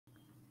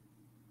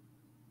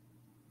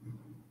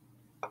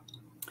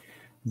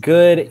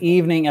Good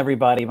evening,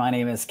 everybody. My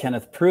name is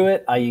Kenneth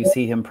Pruitt. I use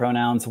he, him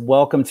pronouns.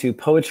 Welcome to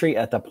Poetry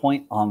at the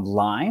Point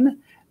Online,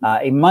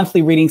 a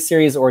monthly reading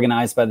series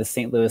organized by the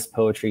St. Louis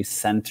Poetry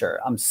Center.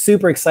 I'm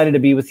super excited to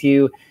be with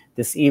you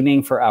this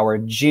evening for our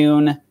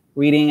June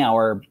reading,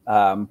 our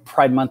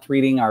Pride Month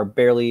reading, our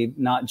barely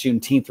not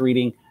Juneteenth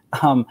reading.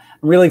 I'm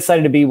really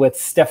excited to be with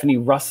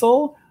Stefene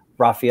Russell,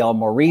 Raphael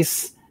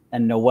Maurice,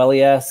 and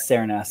Noelia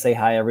Cerna. Say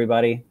hi,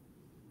 everybody.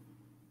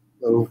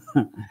 Hello.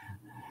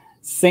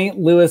 St.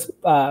 Louis,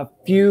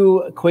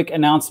 few quick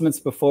announcements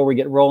before we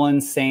get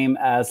rolling. Same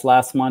as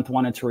last month,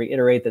 wanted to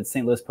reiterate that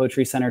St. Louis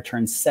Poetry Center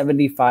turns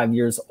 75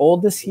 years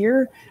old this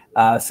year.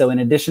 So in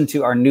addition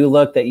to our new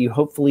look that you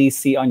hopefully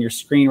see on your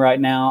screen right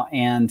now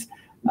and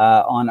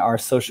on our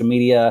social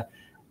media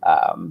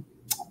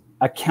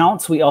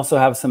accounts, we also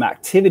have some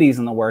activities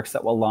in the works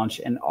that will launch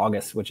in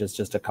August, which is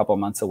just a couple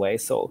months away.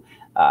 So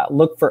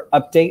look for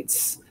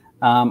updates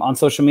on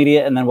social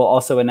media, and then we'll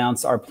also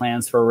announce our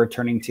plans for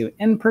returning to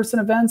in-person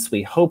events.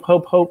 We hope,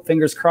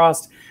 fingers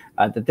crossed,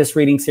 that this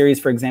reading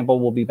series, for example,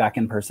 will be back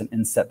in person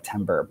in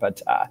September,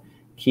 but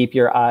keep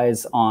your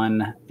eyes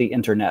on the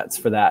internets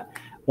for that.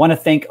 Want to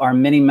thank our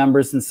many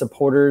members and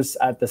supporters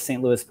at the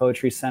St. Louis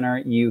Poetry Center.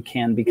 You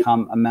can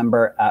become a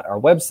member at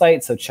our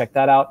website, so check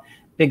that out.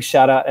 Big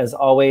shout out, as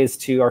always,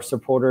 to our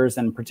supporters,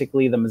 and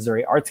particularly the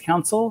Missouri Arts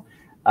Council,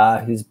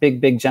 whose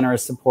big,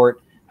 generous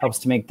support helps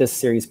to make this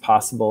series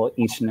possible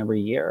each and every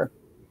year.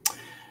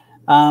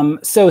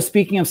 So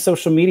speaking of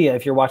social media,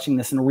 if you're watching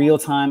this in real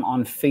time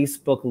on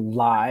Facebook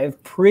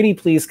Live, pretty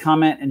please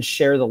comment and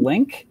share the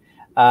link.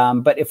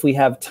 But if we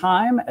have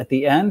time at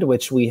the end,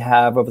 which we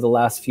have over the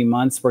last few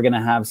months, we're going to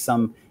have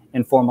some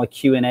informal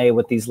Q&A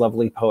with these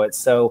lovely poets.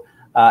 So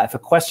if a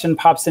question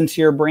pops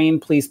into your brain,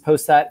 please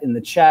post that in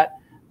the chat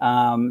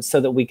so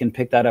that we can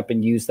pick that up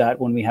and use that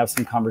when we have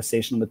some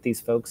conversation with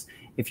these folks.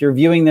 If you're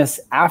viewing this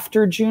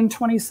after June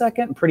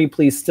 22nd, pretty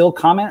please still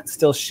comment,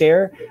 still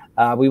share.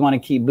 We want to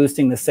keep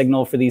boosting the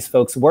signal for these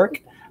folks' work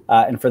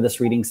and for this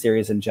reading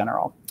series in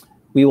general.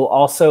 We will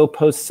also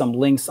post some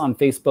links on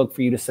Facebook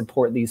for you to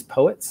support these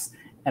poets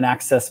and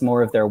access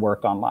more of their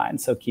work online.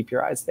 So keep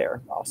your eyes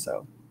there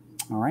also.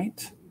 All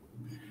right.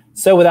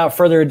 So without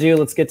further ado,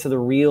 let's get to the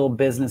real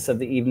business of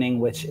the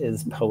evening, which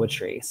is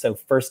poetry. So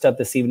first up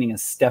this evening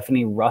is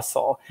Stefene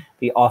Russell,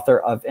 the author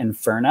of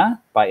Inferna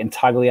by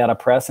Intagliata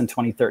Press in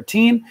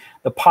 2013,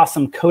 The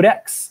Possum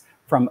Codex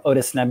from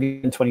Otis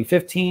Nebula in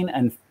 2015,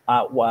 and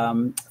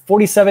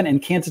 47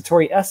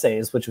 incantatory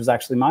essays, which was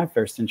actually my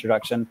first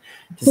introduction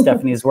to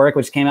Stephene's work,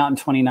 which came out in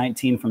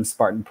 2019 from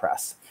Spartan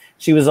Press.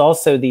 She was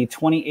also the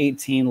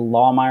 2018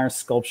 Lawmeyer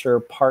Sculpture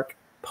Park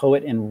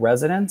Poet in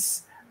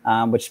Residence,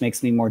 which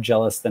makes me more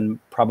jealous than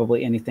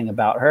probably anything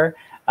about her.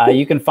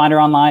 You can find her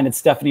online at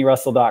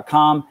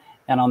stephenerussell.com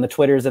and on the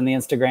Twitters and the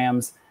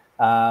Instagrams.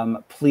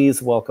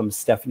 Please welcome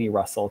Stefene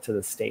Russell to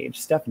the stage.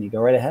 Stefene, go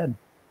right ahead.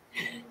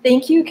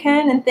 Thank you,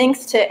 Ken, and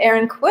thanks to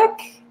Aaron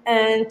Quick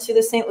and to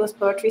the St. Louis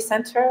Poetry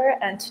Center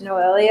and to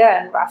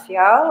Noelia and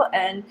Raphael.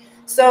 And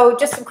so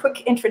just a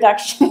quick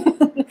introduction.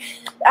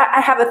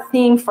 I have a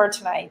theme for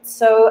tonight.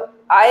 So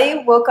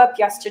I woke up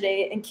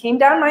yesterday and came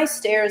down my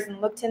stairs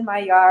and looked in my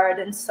yard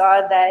and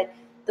saw that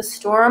the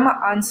storm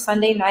on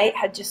Sunday night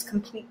had just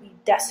completely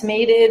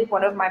decimated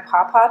one of my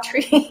pawpaw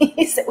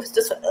trees. It was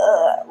just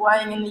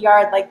lying in the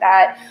yard like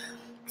that.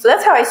 So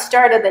that's how I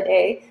started the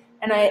day.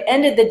 And I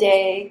ended the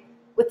day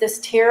with this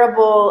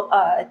terrible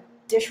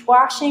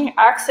dishwashing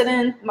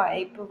accident.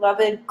 My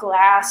beloved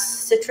glass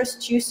citrus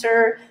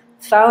juicer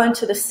fell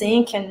into the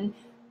sink and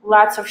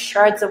lots of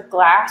shards of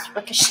glass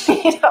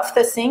ricocheted off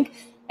the sink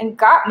and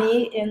got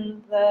me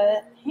in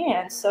the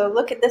hand. So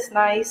look at this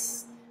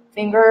nice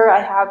finger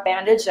I have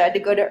bandaged. I had to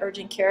go to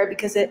urgent care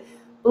because it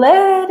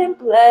bled and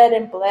bled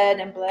and bled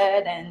and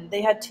bled, and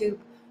they had to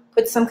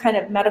put some kind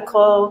of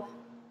medical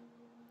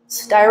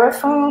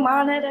styrofoam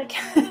on it, I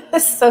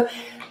guess. So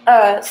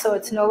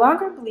it's no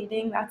longer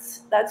bleeding.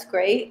 That's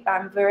great.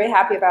 I'm very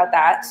happy about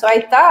that. So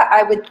I thought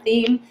I would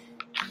theme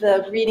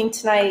the reading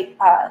tonight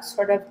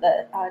sort of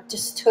the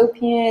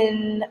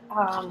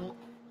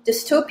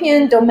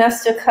dystopian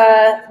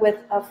domestica with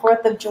a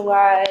 4th of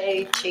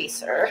July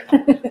chaser.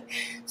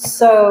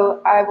 So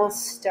I will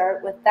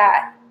start with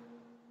that.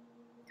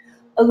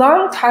 A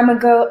long time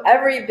ago,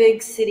 every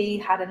big city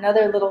had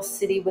another little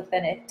city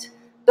within it,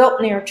 built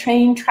near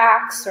train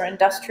tracks or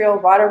industrial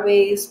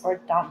waterways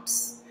or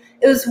dumps.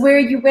 It was where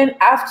you went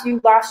after you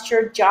lost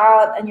your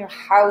job and your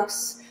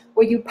house,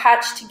 where you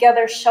patched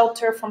together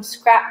shelter from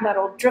scrap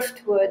metal,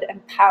 driftwood,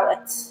 and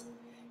pallets.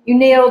 You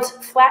nailed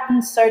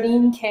flattened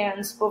sardine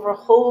cans over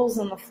holes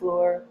in the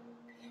floor.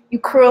 You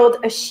curled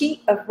a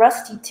sheet of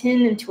rusty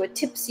tin into a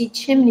tipsy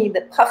chimney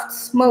that puffed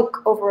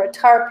smoke over a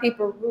tar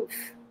paper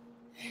roof.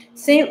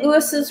 St.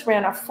 Louis's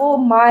ran a full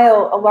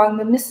mile along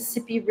the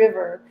Mississippi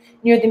River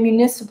near the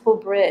municipal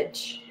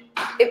bridge.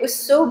 It was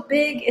so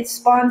big it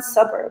spawned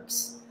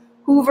suburbs.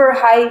 Hoover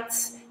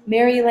Heights,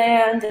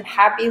 Maryland, and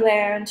Happy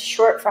Land,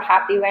 short for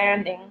Happy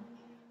Landing.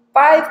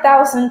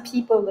 5,000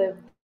 people lived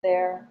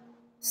there.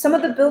 Some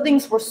of the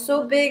buildings were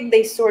so big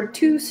they soared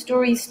 2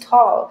 stories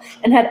tall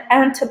and had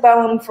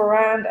antebellum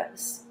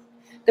verandas.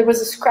 There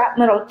was a scrap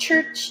metal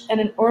church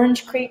and an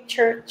orange crate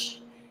church.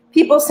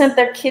 People sent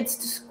their kids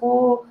to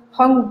school,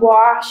 hung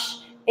wash,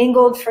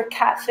 angled for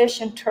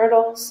catfish and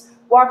turtles,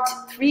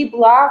 walked 3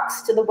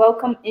 blocks to the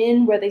Welcome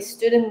Inn where they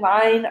stood in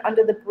line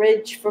under the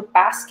bridge for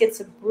baskets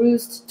of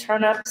bruised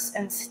turnips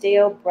and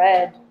stale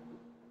bread.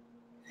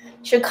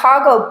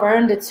 Chicago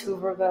burned its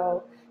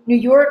Hooverville. New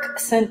York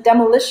sent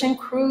demolition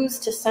crews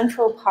to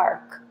Central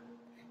Park.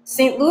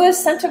 St. Louis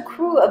sent a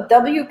crew of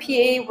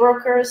WPA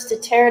workers to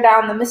tear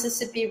down the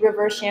Mississippi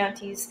River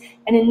shanties,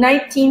 and in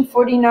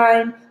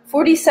 1949,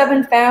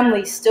 47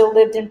 families still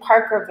lived in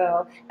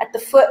Parkerville at the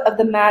foot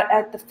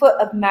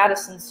of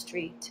Madison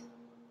Street.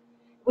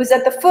 It was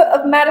at the foot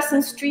of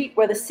Madison Street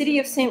where the city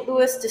of St.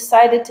 Louis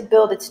decided to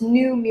build its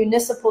new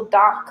municipal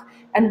dock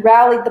and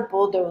rallied the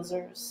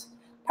bulldozers.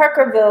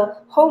 Parkerville,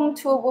 home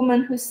to a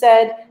woman who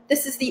said,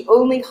 "This is the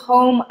only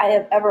home I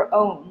have ever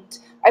owned.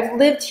 I've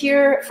lived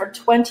here for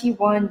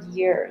 21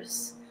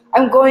 years.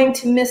 I'm going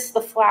to miss the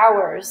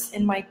flowers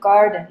in my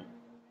garden."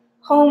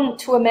 Home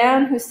to a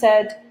man who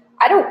said,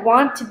 "I don't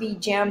want to be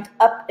jammed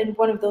up in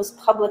one of those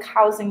public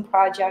housing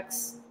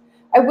projects.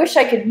 I wish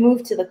I could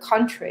move to the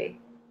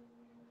country."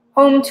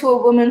 Home to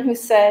a woman who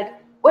said,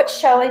 "What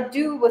shall I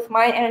do with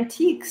my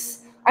antiques?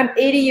 I'm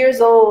 80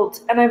 years old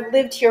and I've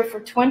lived here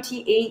for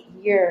 28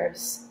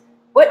 years.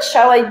 What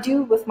shall I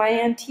do with my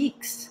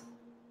antiques?"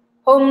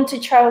 Home to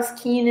Charles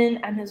Keenan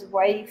and his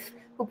wife,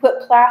 who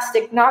put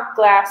plastic, not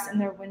glass, in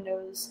their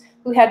windows,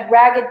 who had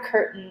ragged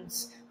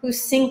curtains,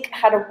 whose sink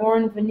had a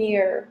worn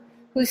veneer,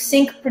 whose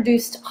sink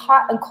produced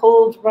hot and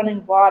cold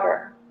running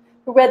water,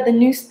 who read the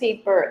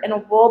newspaper in a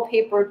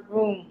wallpapered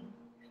room,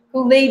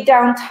 who laid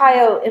down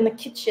tile in the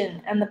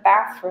kitchen and the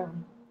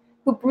bathroom,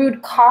 who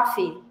brewed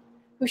coffee,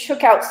 who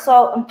shook out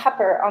salt and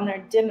pepper on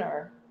their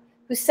dinner,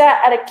 who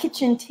sat at a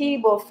kitchen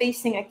table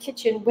facing a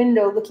kitchen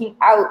window looking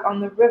out on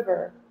the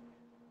river.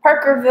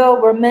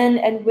 Parkerville, where men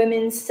and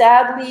women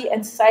sadly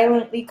and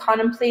silently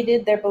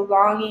contemplated their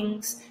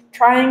belongings,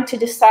 trying to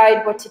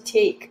decide what to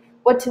take,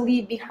 what to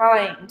leave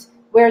behind,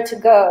 where to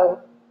go.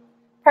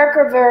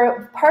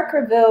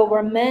 Parkerville,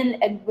 where men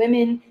and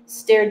women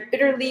stared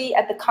bitterly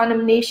at the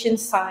condemnation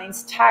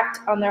signs tacked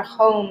on their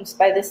homes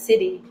by the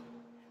city.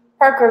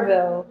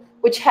 Parkerville,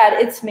 which had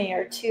its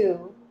mayor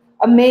too,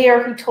 a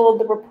mayor who told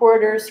the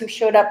reporters who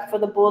showed up for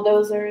the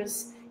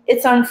bulldozers,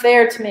 "It's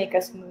unfair to make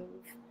us move,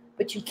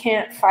 but you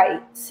can't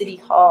fight City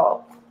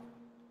Hall."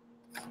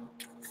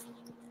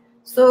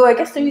 So I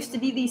guess there used to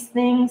be these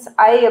things.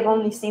 I have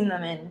only seen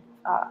them in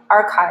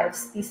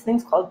archives. These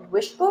things called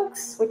wish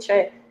books,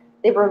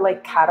 they were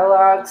like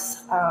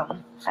catalogs,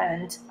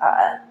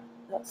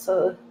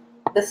 so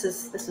this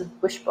is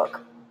wish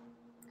book.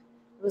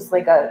 It was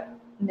like a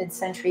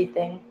mid-century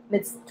thing,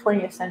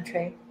 mid-20th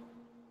century.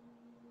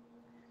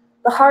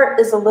 The heart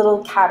is a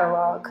little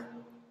catalog.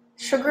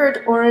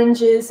 Sugared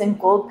oranges in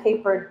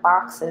gold-papered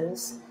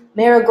boxes,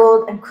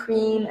 marigold and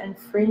cream and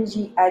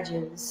fringy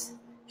edges,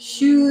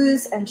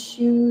 shoes and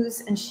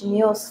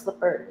chenille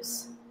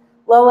slippers,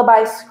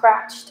 lullaby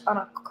scratched on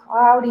a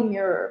cloudy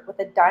mirror with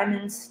a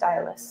diamond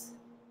stylus,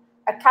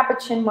 a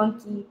capuchin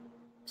monkey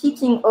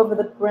peeking over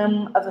the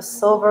brim of a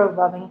silver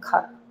loving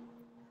cup,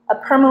 a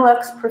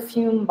Permalux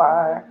perfume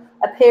bar,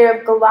 a pair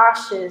of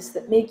galoshes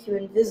that make you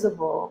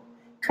invisible,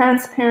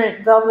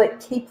 transparent velvet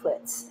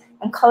capelets,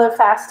 and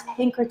color-fast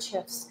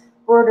handkerchiefs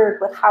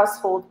bordered with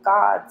household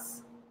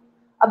gods.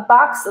 A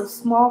box of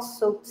small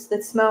soaps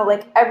that smell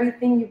like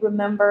everything you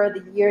remember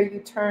the year you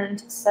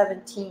turned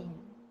 17.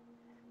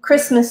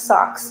 Christmas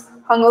socks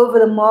hung over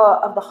the maw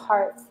of the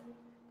hearth.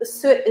 The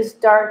soot is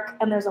dark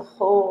and there's a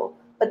hole,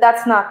 but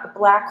that's not the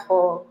black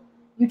hole.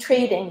 You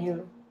trade in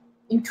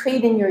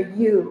your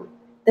you.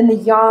 Then the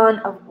yawn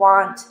of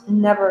want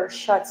never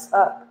shuts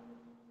up.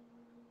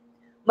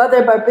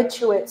 Mother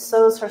Barbiturate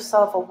sews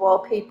herself a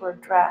wallpaper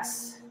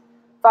dress.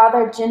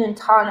 Father Gin and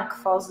Tonic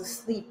falls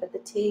asleep at the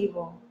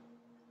table.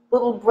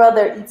 Little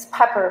brother eats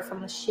pepper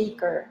from the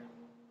shaker.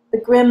 The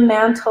grim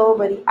mantle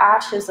where the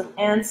ashes of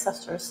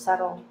ancestors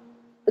settle.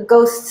 The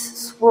ghosts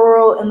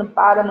swirl in the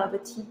bottom of a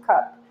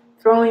teacup,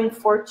 throwing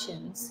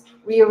fortunes,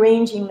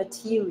 rearranging the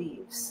tea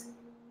leaves.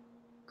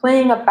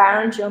 Playing a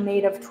banjo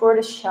made of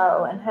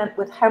tortoiseshell and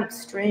with hemp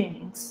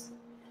strings,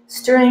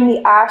 stirring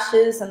the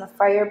ashes in the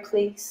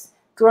fireplace,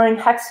 drawing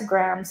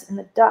hexagrams in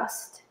the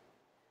dust.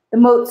 The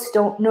motes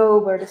don't know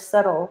where to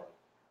settle.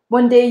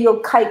 One day you'll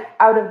kite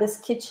out of this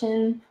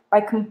kitchen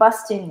by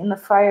combusting in the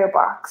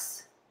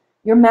firebox.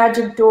 Your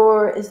magic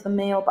door is the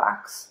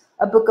mailbox,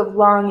 a book of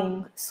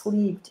longing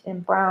sleeved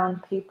in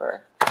brown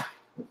paper.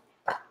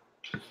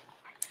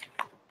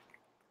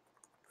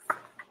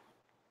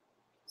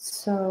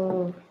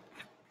 So,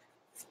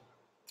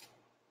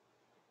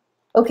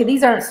 okay,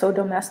 these aren't so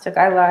domestic,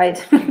 I lied.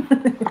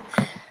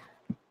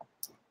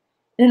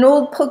 In an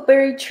old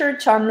pokeberry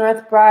church on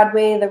North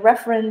Broadway, the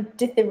Reverend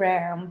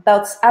Dithiram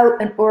belts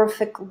out an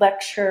Orphic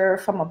lecture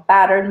from a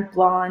battered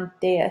blonde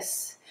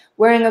dais.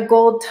 wearing a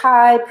gold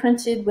tie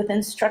printed with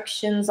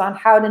instructions on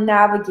how to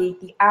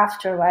navigate the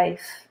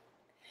afterlife.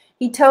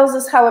 He tells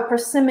us how a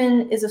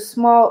persimmon is a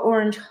small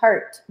orange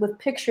heart with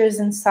pictures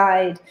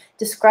inside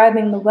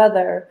describing the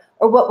weather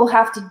or what we'll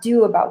have to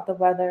do about the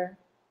weather.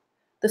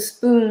 The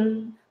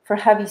spoon for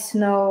heavy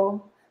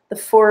snow, the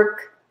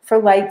fork for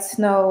light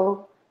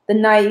snow, the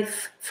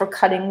knife for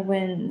cutting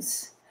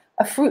winds,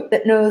 a fruit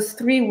that knows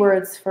 3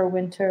 words for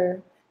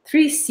winter,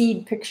 3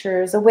 seed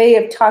pictures, a way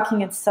of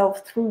talking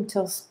itself through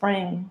till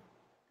spring.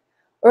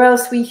 Or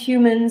else we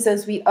humans,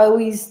 as we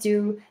always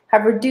do,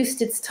 have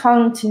reduced its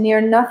tongue to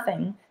near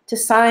nothing, to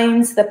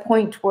signs that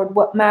point toward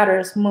what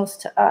matters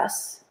most to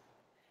us.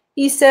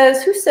 He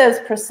says, who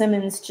says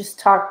persimmons just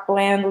talk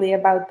blandly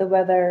about the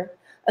weather?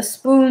 A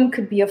spoon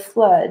could be a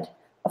flood,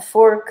 a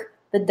fork,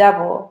 the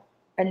devil,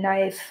 a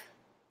knife,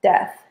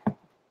 death.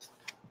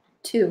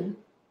 2.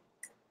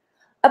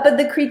 Up at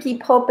the creaky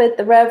pulpit,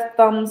 the Rev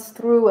thumbs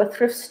through a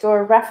thrift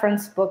store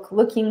reference book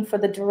looking for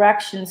the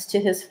directions to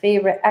his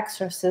favorite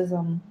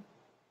exorcism.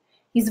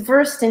 He's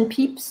versed in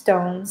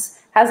peepstones,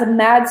 has a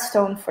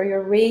madstone for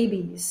your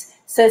rabies,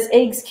 says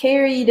eggs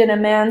carried in a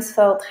man's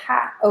felt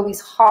hat always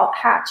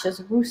hatch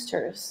as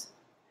roosters.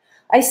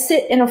 I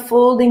sit in a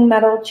folding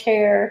metal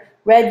chair,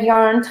 red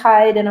yarn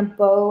tied in a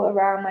bow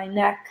around my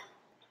neck.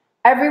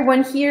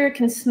 Everyone here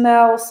can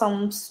smell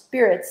some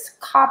spirit's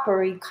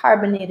coppery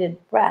carbonated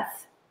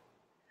breath.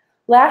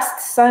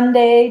 Last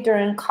Sunday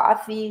during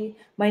coffee,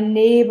 my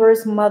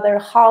neighbor's mother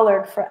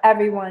hollered for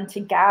everyone to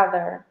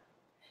gather.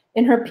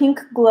 In her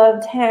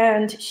pink-gloved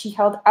hand, she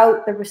held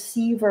out the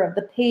receiver of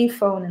the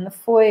payphone in the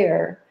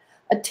foyer,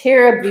 a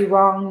terribly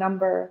wrong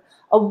number,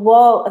 a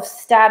wall of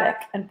static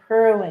and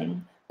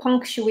purling,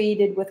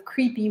 punctuated with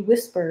creepy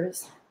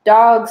whispers,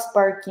 dogs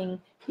barking,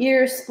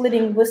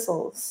 ear-splitting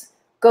whistles,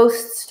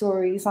 ghost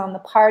stories on the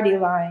party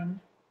line.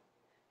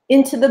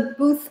 Into the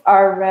booth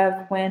our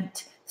Rev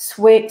went,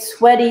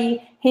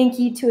 sweaty,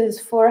 hanky to his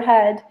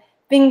forehead,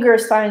 finger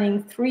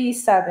signing 3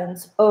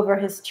 sevens over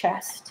his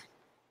chest.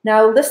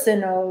 Now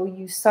listen, oh,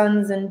 you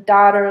sons and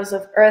daughters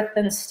of earth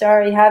and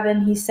starry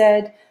heaven, he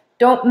said.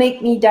 Don't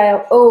make me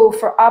dial O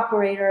for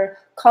operator,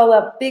 call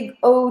up Big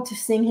O to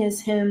sing his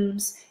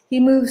hymns.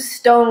 He moves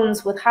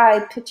stones with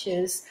high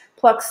pitches,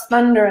 plucks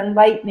thunder and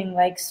lightning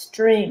like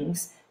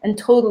strings, and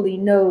totally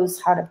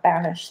knows how to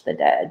banish the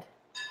dead.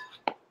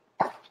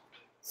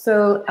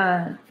 So,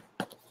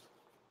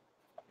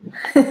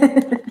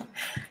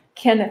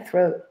 Kenneth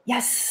wrote,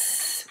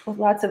 yes, with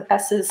lots of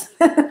S's.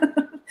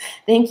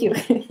 Thank you.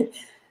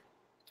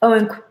 Oh,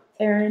 and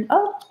Aaron,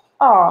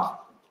 oh,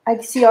 I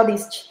see all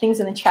these things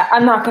in the chat.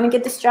 I'm not going to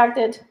get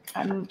distracted.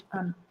 I'm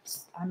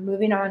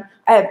moving on.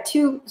 I have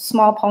 2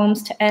 small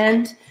poems to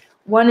end.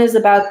 One is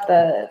about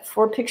the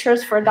 4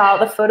 pictures for Doll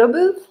the photo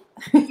booth.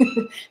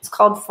 It's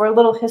called 4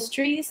 Little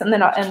Histories, and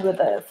then I'll end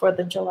with a 4th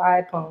of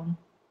July poem.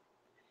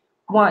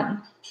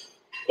 1.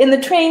 In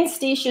the train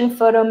station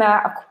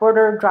photomat, a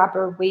quarter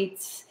dropper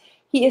waits.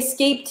 He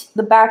escaped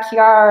the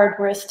backyard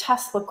where his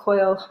Tesla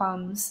coil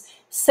hums,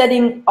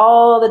 setting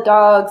all the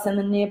dogs in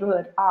the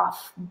neighborhood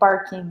off,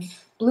 barking.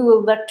 Blue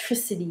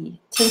electricity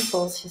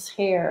tinsels his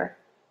hair.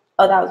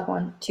 Oh, that was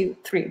 1, 2,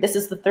 3. This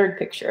is the 3rd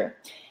picture.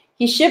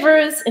 He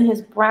shivers in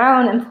his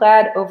brown and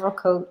plaid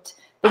overcoat,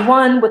 the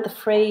one with the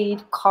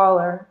frayed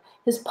collar.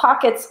 His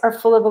pockets are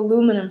full of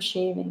aluminum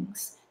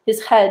shavings.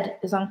 His head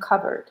is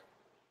uncovered.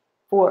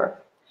 4.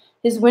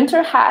 His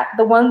winter hat,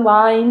 the one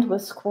lined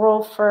with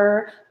squirrel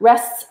fur,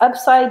 rests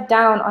upside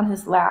down on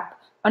his lap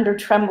under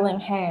trembling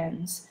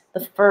hands,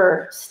 the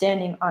fur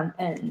standing on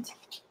end.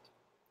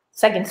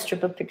 2nd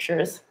strip of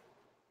pictures.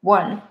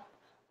 1.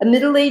 A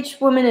middle-aged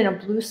woman in a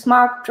blue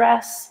smock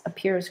dress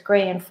appears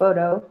gray in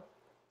photo.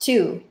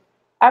 2.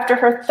 After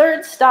her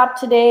 3rd stop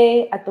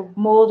today at the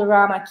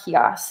Moldorama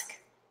kiosk.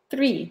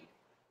 3.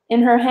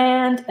 In her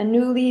hand, a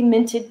newly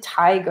minted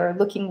tiger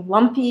looking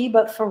lumpy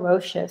but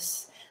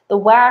ferocious. The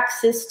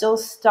wax is still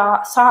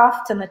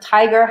soft and the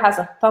tiger has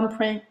a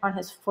thumbprint on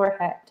his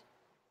forehead.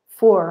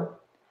 4.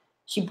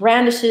 She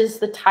brandishes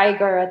the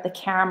tiger at the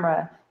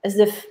camera as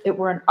if it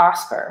were an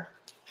Oscar.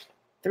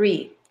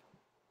 3.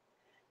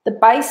 The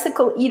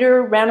bicycle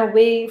eater ran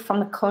away from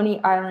the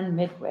Coney Island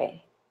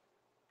Midway.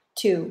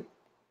 2.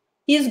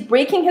 He is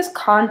breaking his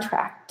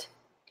contract.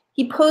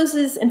 He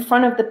poses in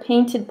front of the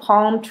painted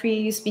palm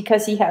trees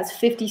because he has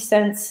 50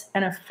 cents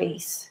and a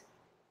face.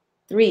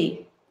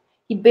 3.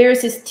 He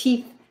bares his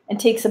teeth and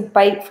takes a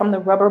bite from the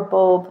rubber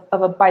bulb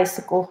of a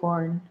bicycle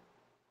horn.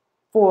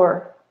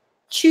 4.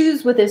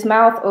 Chews with his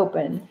mouth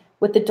open,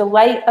 with the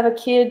delight of a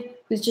kid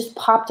who's just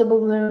popped a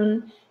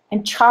balloon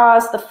and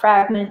chaws the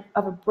fragment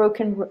of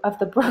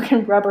the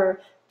broken rubber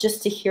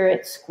just to hear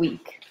it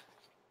squeak.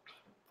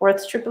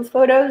 4th strip of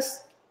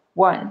photos.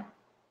 1.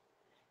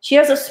 She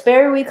has a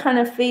sparrowy kind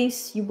of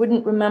face you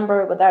wouldn't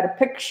remember without a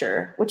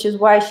picture, which is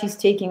why she's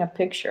taking a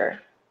picture.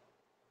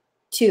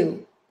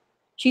 2.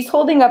 She's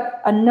holding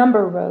up a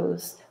number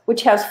rose,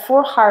 which has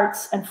 4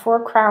 hearts and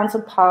 4 crowns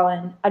of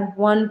pollen, and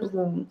 1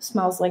 bloom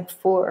smells like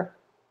 4.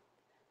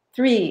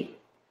 3.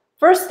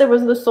 First there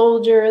was the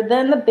soldier,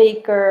 then the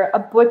baker, a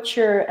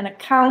butcher, an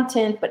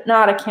accountant, but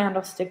not a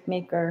candlestick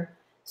maker.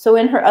 So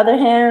in her other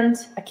hand,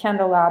 a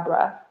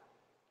candelabra.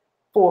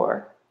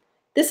 4.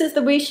 This is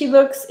the way she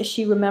looks as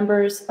she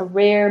remembers a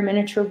rare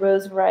miniature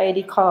rose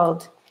variety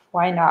called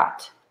Why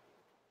Not?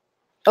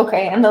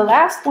 Okay, and the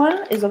last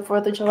one is a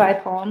 4th of July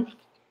poem.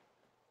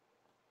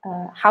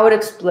 How it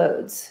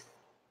explodes.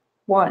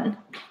 1.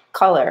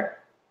 Color.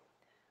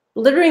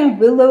 Glittering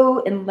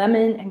willow and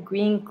lemon and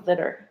green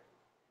glitter.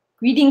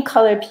 Greeting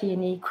color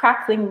peony,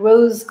 crackling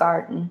rose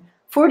garden.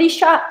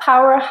 40-shot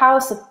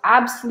powerhouse of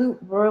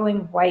absolute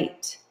whirling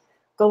white.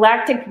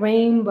 Galactic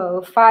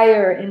rainbow,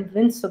 fire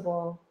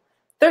invincible.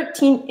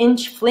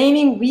 13-inch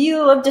flaming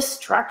wheel of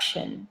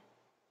destruction.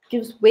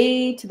 Gives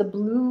way to the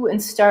blue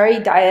and starry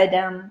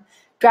diadem.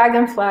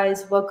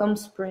 Dragonflies welcome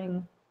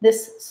spring,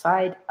 this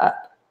side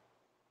up.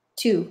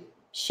 2.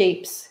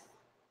 Shapes.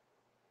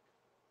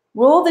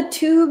 Roll the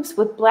tubes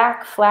with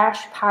black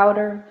flash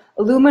powder,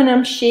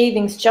 aluminum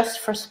shavings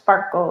just for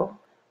sparkle,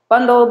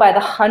 bundle by the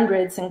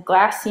hundreds in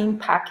glassine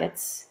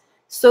packets,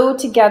 sew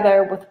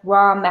together with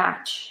raw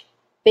match.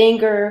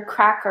 Banger,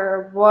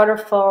 cracker,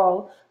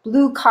 waterfall,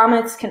 blue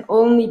comets can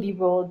only be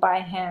rolled by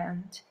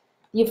hand.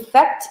 The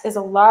effect is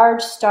a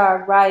large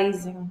star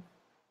rising.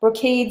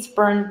 Brocades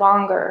burn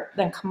longer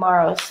than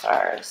Camaro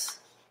stars.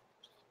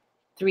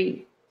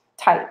 3.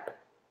 Type.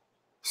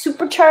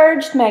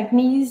 Supercharged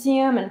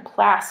magnesium and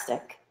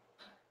plastic.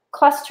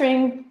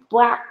 Clustering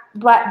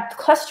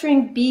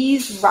clustering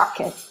bees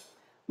rocket.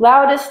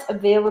 Loudest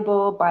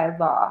available by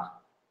law.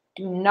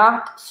 Do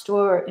not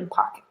store in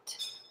pocket.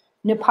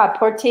 Ne pas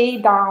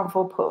porter dans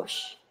vos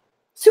poches.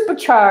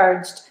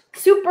 Supercharged,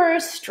 super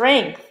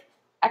strength,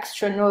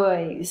 extra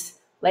noise.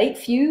 Light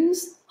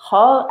fuse,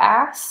 haul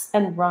ass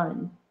and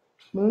run.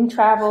 Moon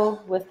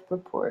travel with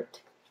report.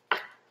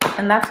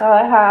 And that's all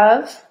I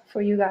have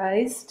for you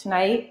guys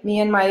tonight, me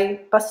and my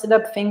busted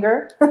up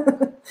finger.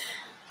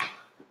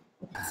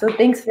 So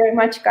thanks very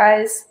much,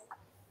 guys.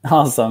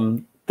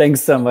 Awesome.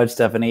 Thanks so much,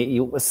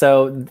 Stephanie.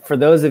 So for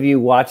those of you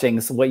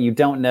watching, so what you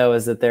don't know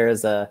is that there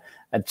is a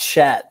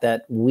chat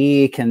that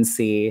we can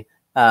see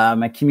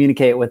and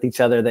communicate with each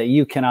other that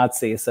you cannot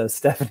see. So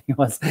Stephanie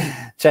was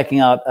checking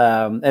out,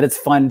 and it's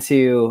fun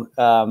to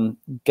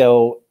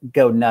go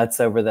nuts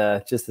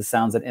over just the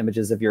sounds and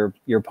images of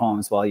your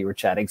poems while you were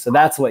chatting. So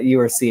that's what you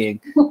were seeing.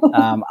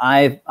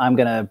 I'm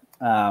gonna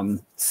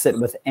sit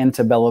with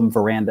antebellum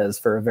verandas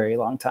for a very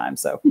long time.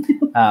 So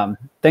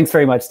thanks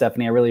very much,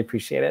 Stephanie. I really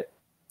appreciate it.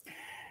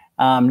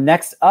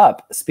 Next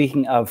up,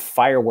 speaking of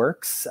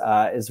fireworks,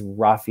 is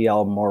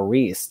Raphael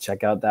Maurice.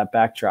 Check out that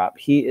backdrop.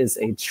 He is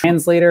a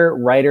translator,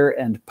 writer,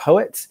 and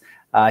poet.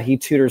 He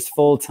tutors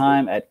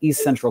full-time at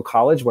East Central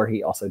College, where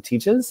he also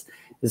teaches.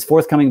 His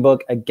forthcoming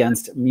book,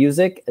 Against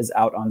Music, is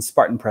out on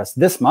Spartan Press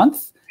this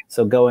month,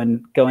 so go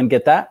and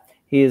get that.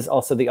 He is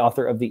also the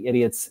author of The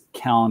Idiot's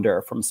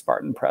Calendar from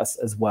Spartan Press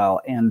as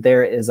well. And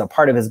there is a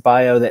part of his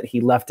bio that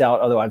he left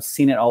out, although I've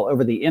seen it all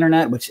over the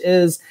internet, which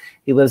is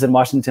he lives in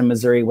Washington,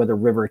 Missouri, where the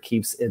river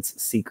keeps its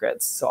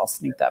secrets. So I'll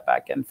sneak that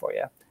back in for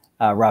you.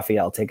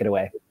 Raphael, take it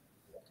away.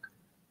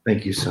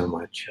 Thank you so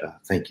much.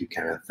 Thank you,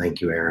 Kenneth.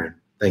 Thank you, Aaron.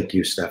 Thank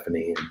you,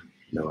 Stephanie and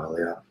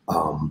Noelia.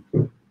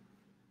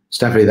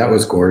 Stephanie, that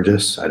was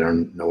gorgeous. I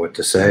don't know what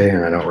to say,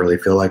 and I don't really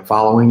feel like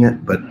following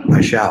it, but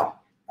I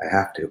shall. I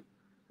have to.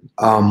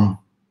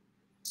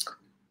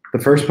 The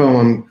first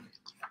poem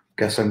I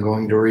guess I'm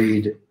going to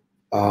read,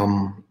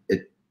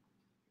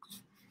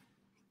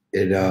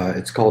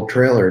 it's called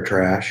Trailer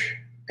Trash,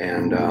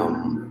 and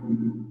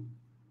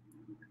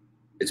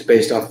it's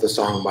based off the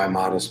song by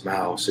Modest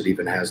Mouse. It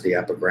even has the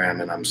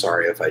epigram, and I'm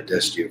sorry if I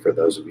dissed you for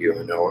those of you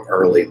who know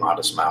early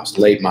Modest Mouse.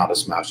 Late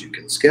Modest Mouse you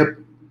can skip.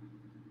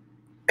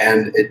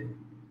 And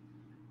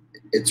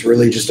it's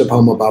really just a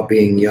poem about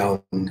being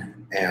young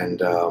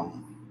and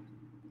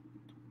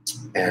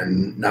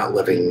not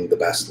living the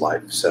best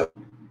life. So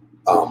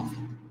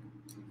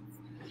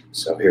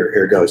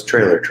here goes.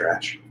 Trailer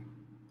Trash.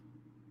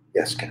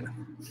 Yes, Kenneth.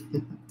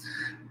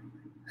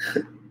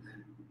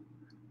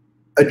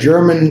 A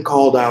German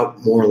called out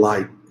more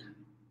light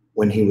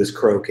when he was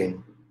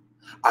croaking.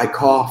 I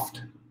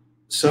coughed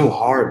so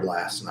hard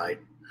last night.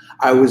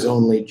 I was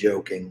only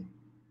joking.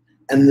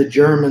 And the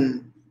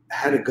German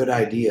had a good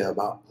idea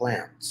about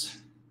plants.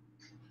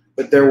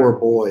 But there were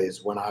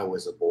boys when I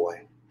was a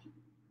boy.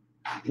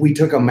 We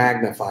took a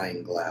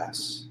magnifying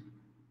glass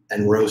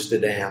and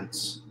roasted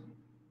ants.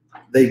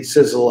 They'd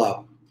sizzle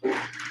up.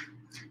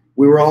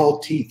 We were all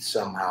teeth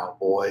somehow,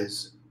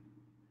 boys,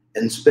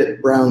 and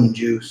spit brown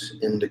juice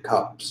into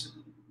cups.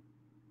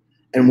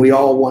 And we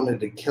all wanted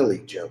to kill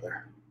each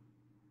other.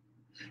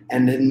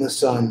 And in the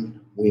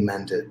sun, we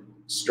meant it,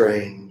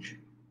 strange,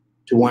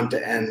 to want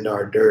to end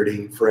our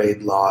dirty,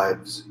 frayed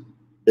lives,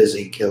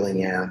 busy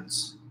killing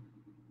ants.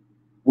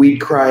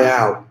 We'd cry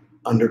out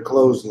under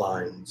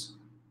clotheslines,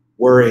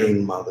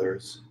 worrying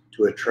mothers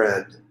to a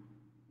tread.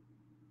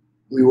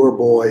 We were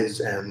boys,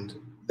 and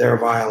their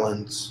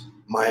violence,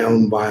 my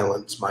own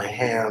violence, my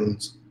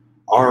hands,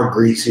 our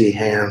greasy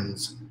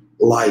hands,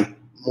 light,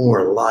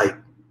 more light.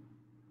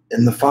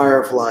 In the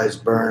fireflies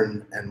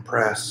burn and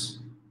press,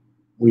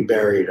 we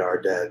buried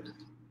our dead.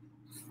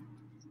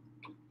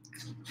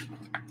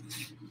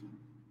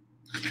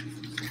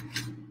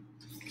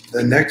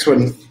 The next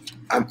one,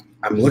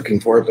 I'm looking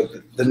for it, but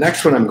the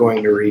next one I'm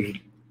going to read,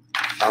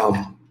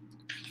 I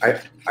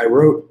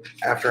wrote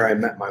after I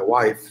met my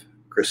wife,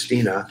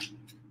 Christina,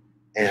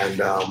 and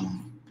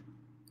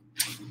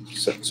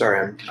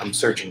sorry, I'm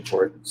searching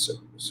for it.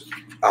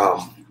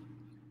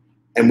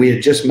 And we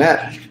had just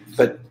met,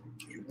 but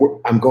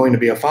I'm going to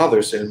be a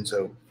father soon,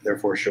 so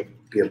therefore she'll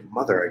be a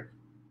mother.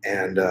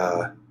 And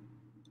I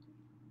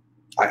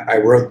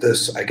wrote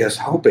this, I guess,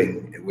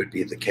 hoping it would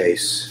be the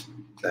case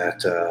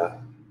that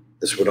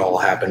this would all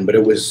happen. But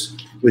it was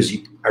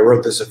I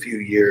wrote this a few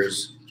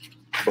years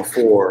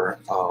before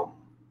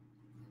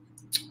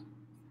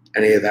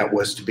any of that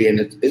was to be. And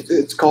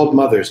it's called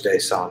Mother's Day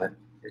Sonnet.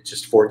 It's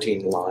just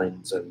 14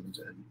 lines, and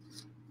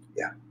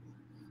yeah,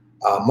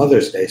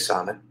 Mother's Day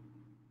Sonnet.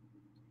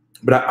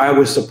 But I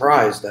was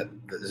surprised that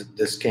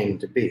this came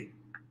to be,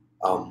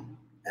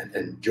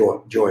 and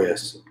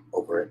joyous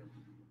over it.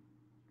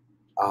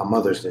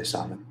 Mother's Day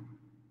Sonnet.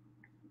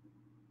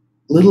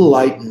 Little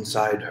light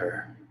inside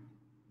her,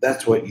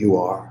 that's what you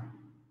are.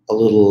 A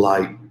little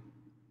light,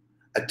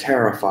 a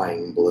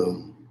terrifying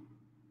bloom.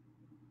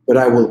 But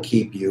I will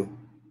keep you,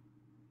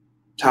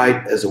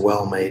 tight as a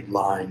well-made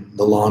line,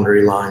 the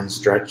laundry line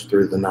stretched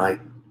through the night.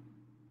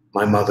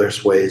 My mother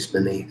sways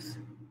beneath.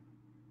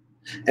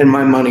 And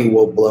my money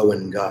will blow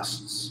in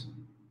gusts,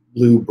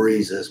 blue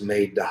breezes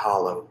made to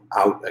hollow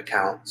out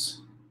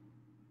accounts.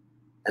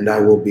 And I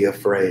will be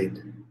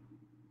afraid.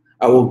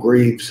 I will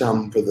grieve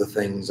some for the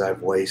things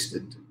I've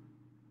wasted,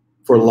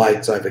 for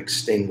lights I've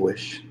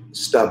extinguished,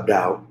 stubbed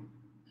out,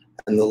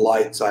 and the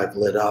lights I've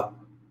lit up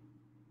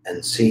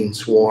and seen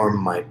swarm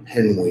my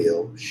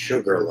pinwheel,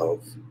 sugarloaf,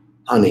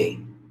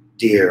 honey,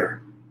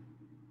 dear,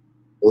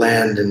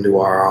 land into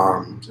our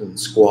arms and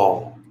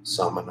squall,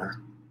 summoner.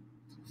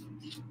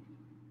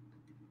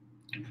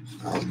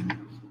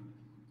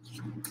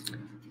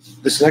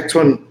 This next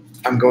one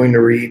I'm going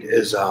to read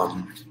is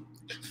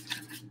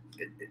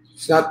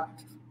it's not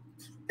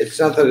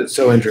that it's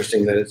so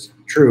interesting that it's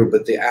true,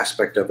 but the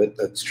aspect of it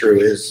that's true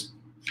is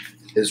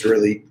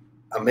really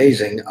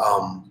amazing.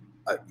 A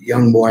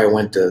young boy I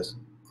went to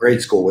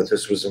grade school with,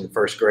 this was in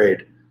first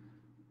grade,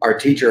 our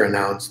teacher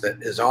announced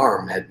that his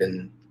arm had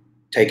been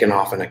taken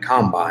off in a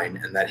combine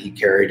and that he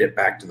carried it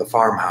back to the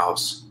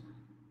farmhouse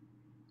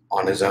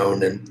on his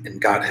own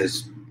and got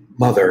his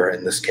mother,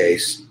 in this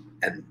case,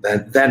 and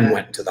then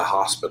went to the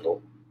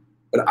hospital.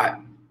 But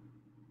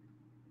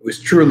it was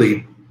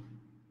truly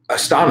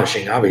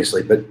astonishing,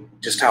 obviously, but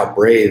just how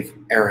brave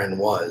Aaron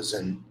was,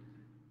 and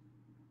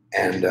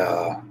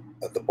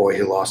the boy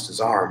who lost his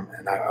arm.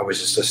 And I was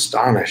just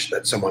astonished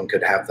that someone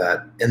could have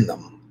that in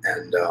them.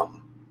 And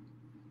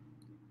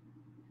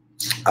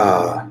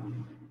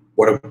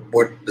what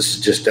this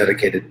is just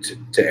dedicated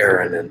to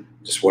Aaron, and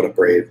just what a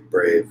brave,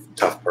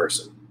 tough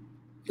person.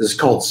 This is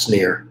called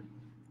Sneer.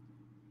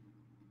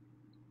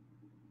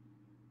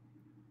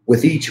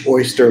 With each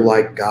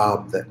oyster-like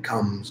gob that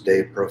comes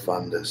de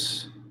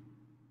profundis,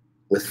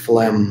 with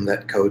phlegm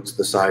that coats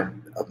the side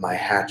of my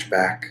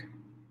hatchback,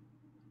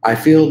 I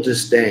feel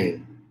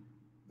disdain,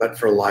 but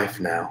for life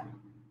now.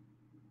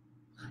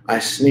 I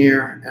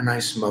sneer and I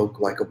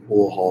smoke like a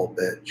pool hall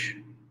bitch.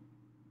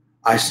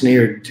 I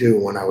sneered too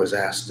when I was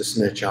asked to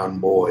snitch on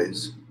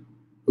boys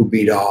who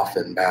beat off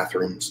in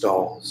bathroom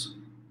stalls.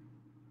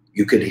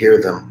 You could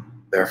hear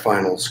them, their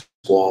final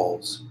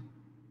squalls.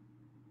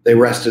 They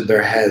rested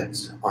their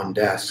heads on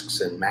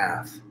desks in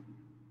math.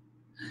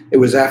 It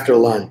was after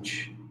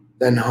lunch,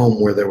 then home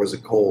where there was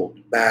a cold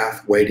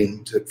bath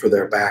waiting for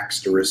their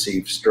backs to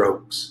receive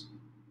strokes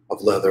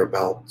of leather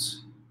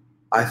belts.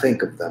 I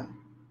think of them.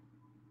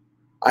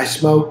 I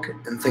smoke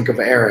and think of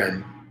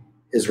Aaron,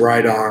 his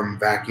right arm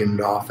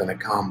vacuumed off in a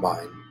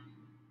combine.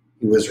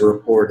 He was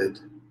reported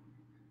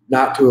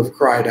not to have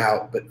cried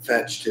out, but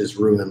fetched his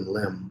ruined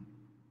limb.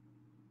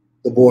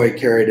 The boy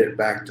carried it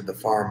back to the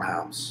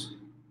farmhouse.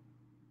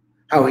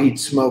 How he'd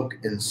smoke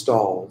in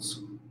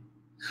stalls.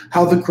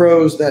 How the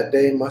crows that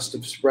day must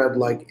have spread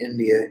like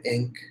India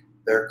ink,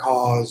 their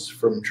caws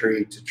from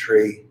tree to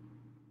tree.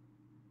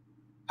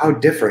 How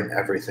different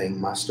everything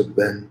must have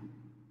been,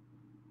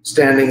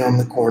 standing on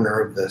the corner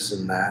of this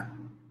and that.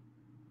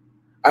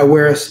 I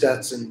wear a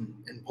Stetson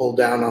and pull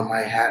down on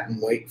my hat and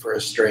wait for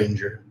a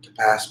stranger to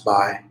pass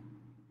by.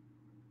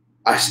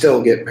 I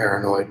still get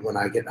paranoid when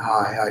I get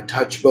high. I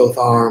touch both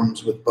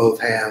arms with both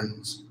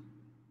hands.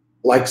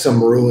 Like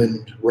some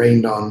ruined,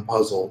 rained-on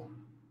puzzle,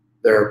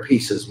 there are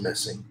pieces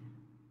missing.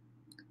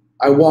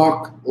 I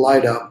walk,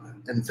 light up,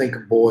 and think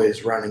of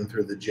boys running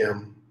through the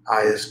gym,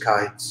 high as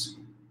kites,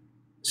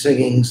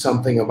 singing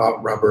something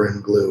about rubber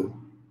and glue,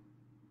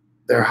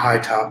 their high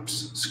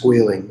tops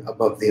squealing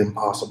above the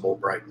impossible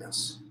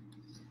brightness.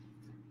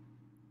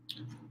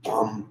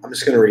 I'm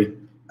just going to read,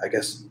 I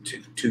guess,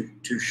 two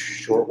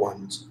short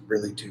ones,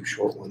 really two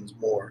short ones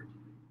more,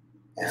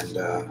 and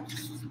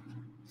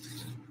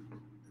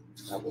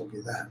that will be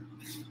that.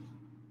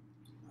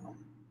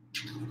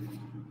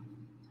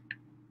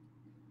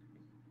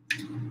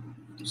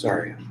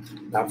 Sorry,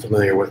 not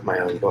familiar with my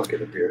own book,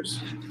 it appears.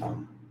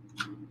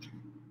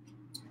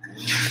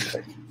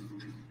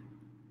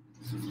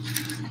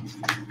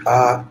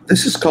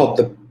 This is called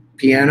The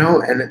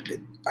Piano,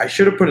 and I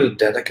should have put a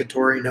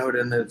dedicatory note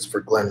in it. It's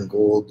for Glenn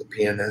Gould, the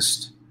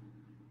pianist.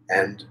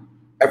 And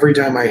every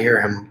time I hear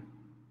him,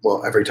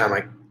 well, every time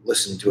I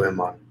listen to him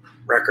on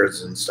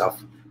records and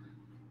stuff,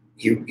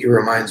 he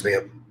reminds me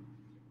of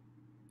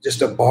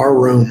just a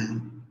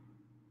barroom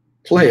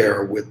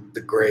player with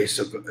the grace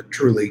of a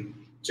truly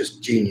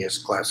just genius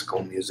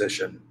classical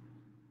musician.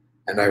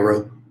 And I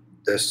wrote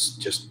this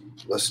just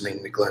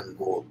listening to Glenn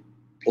Gould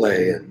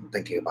play and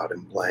thinking about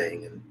him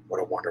playing and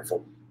what a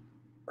wonderful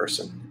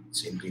person it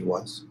seemed he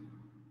was.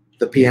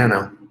 The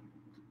Piano.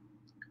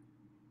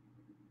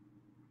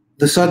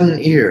 The sudden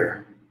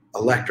ear,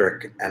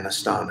 electric and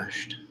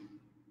astonished.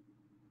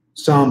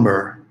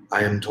 Somber,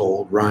 I am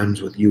told,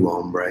 rhymes with you,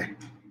 hombre.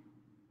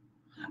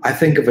 I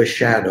think of a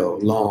shadow,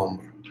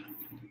 l'ombre,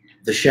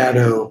 the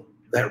shadow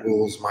that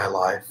rules my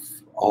life,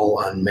 all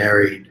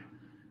unmarried.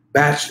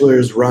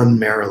 Bachelors run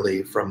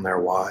merrily from their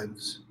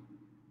wives.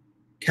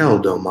 Quel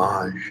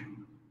dommage.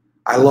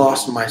 I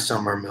lost my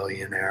summer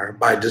millionaire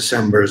by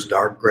December's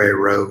dark gray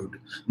road,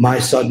 my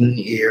sudden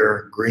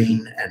ear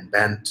green and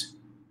bent.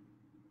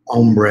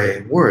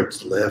 Hombre,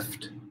 words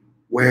lift.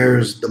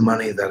 Where's the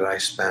money that I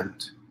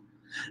spent?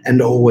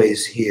 And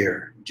always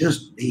here,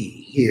 just be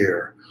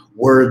here.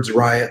 Words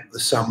riot the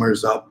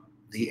summers up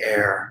the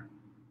air.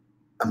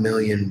 A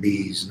million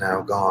bees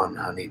now gone,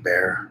 honey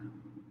bear.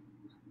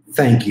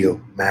 Thank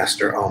you,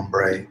 master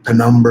hombre.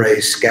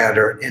 Penumbrae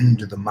scatter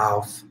into the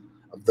mouth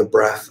of the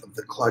breath of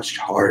the clutched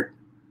heart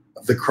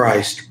of the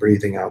Christ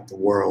breathing out the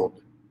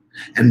world.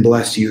 And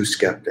bless you,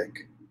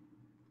 skeptic.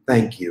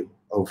 Thank you,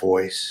 O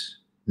voice,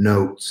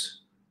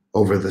 notes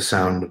over the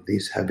sound of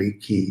these heavy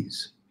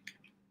keys.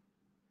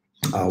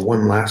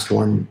 One last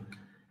one,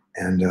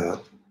 and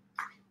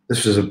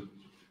this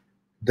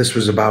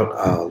was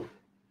about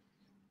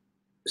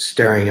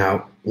staring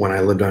out when I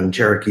lived on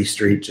Cherokee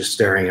Street, just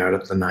staring out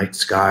at the night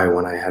sky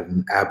when I had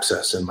an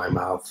abscess in my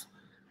mouth.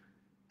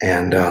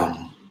 And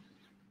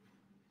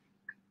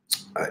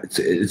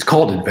it's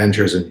called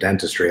Adventures in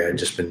Dentistry. I'd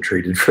just been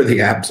treated for the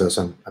abscess.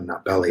 I'm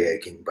not belly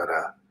aching, but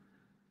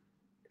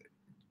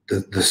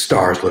the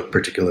stars looked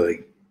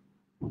particularly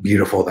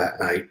beautiful that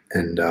night.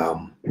 And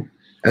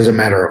as a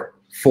matter of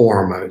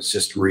form, I was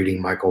just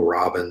reading Michael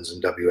Robbins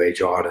and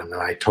W.H. Auden, and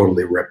I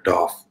totally ripped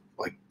off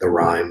like the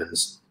rhyme,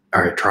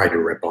 or I tried to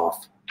rip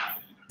off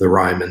the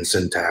rhyme and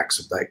syntax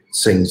of that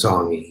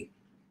sing-songy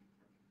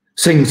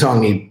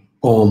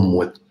poem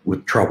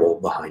with trouble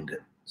behind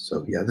it.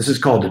 So yeah, this is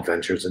called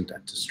Adventures in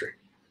Dentistry.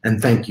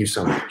 And thank you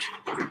so much.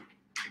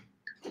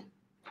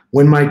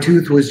 When my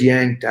tooth was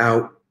yanked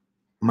out,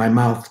 my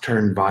mouth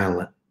turned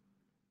violent.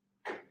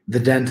 The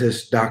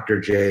dentist, Dr.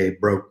 J,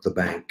 broke the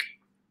bank.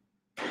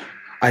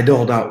 I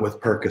doled out with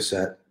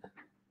Percocet.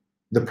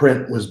 The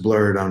print was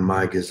blurred on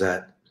my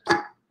Gazette.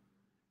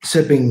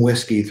 Sipping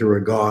whiskey through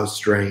a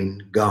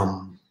gauze-strained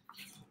gum,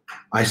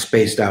 I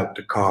spaced out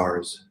to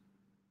cars,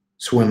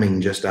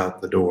 swimming just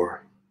out the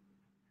door.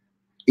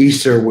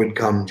 Easter would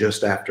come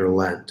just after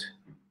Lent.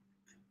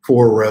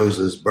 4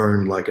 roses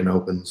burned like an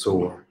open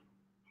sore.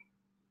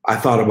 I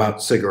thought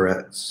about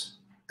cigarettes,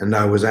 and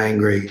I was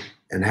angry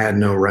and had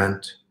no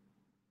rent.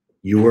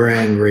 You were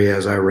angry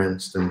as I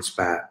rinsed and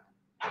spat.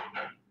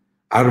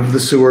 Out of the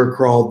sewer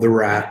crawled the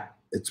rat,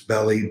 its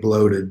belly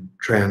bloated,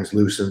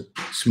 translucent,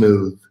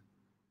 smooth.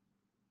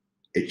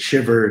 It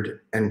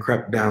shivered and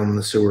crept down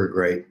the sewer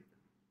grate.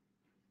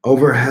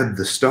 Overhead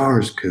the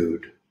stars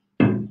cooed.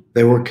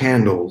 They were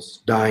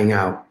candles dying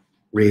out,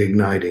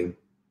 reigniting.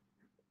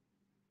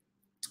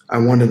 I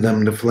wanted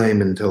them to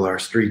flame until our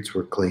streets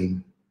were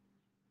clean.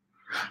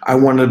 I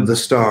wanted the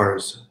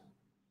stars,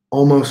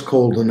 almost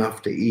cold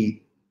enough to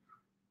eat,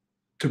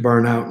 to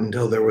burn out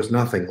until there was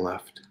nothing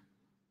left.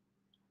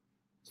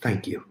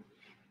 Thank you.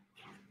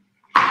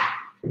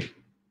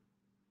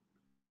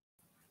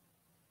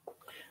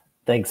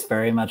 Thanks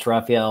very much,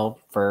 Raphael,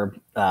 for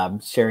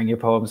sharing your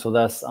poems with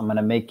us. I'm going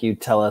to make you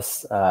tell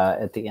us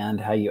at the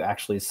end how you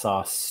actually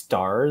saw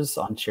stars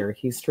on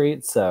Cherokee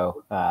Street.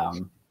 So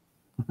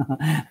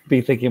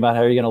be thinking about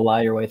how you're going to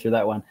lie your way through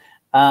that one.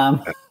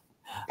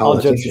 All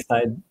jokes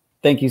aside,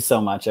 thank you so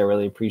much. I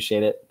really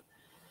appreciate it.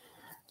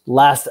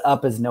 Last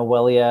up is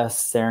Noelia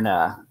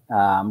Cerna,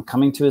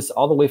 coming to us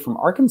all the way from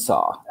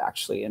Arkansas,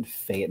 actually, in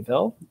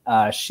Fayetteville.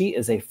 She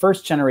is a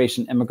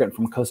first-generation immigrant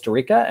from Costa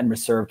Rica and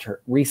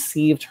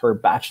received her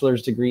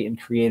bachelor's degree in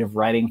creative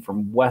writing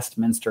from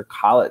Westminster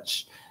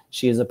College.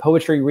 She is a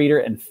poetry reader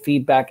and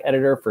feedback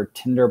editor for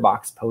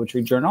Tinderbox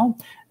Poetry Journal,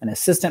 an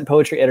assistant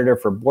poetry editor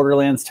for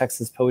Borderlands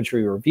Texas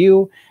Poetry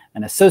Review,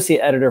 an associate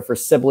editor for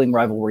Sibling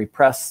Rivalry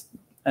Press,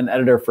 an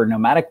editor for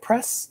Nomadic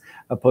Press,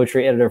 a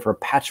poetry editor for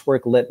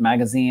Patchwork Lit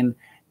magazine,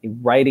 a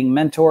writing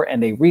mentor,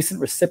 and a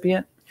recent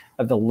recipient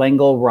of the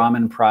Lengel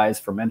Raman Prize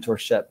for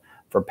Mentorship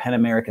for PEN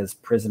America's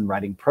Prison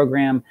Writing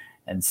Program,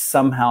 and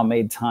somehow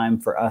made time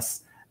for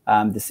us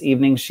This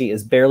evening, she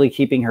is barely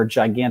keeping her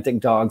gigantic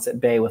dogs at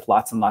bay with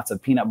lots and lots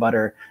of peanut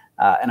butter.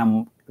 And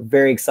I'm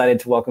very excited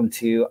to welcome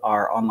to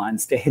our online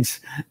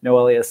stage,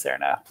 Noelia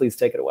Cerna. Please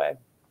take it away.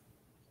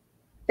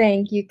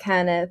 Thank you,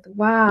 Kenneth.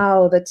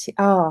 Wow.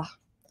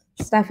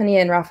 Stefene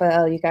and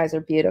Raphael, you guys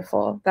are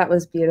beautiful. That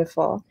was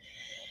beautiful.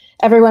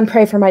 Everyone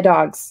pray for my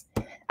dogs.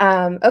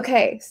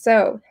 Okay,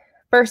 so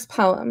first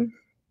poem.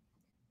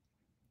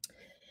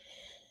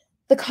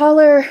 The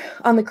caller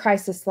on the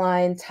crisis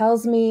line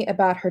tells me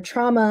about her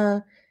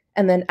trauma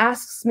and then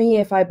asks me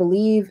if I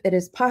believe it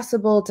is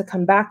possible to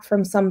come back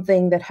from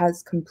something that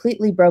has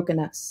completely broken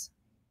us.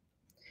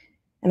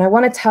 And I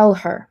want to tell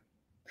her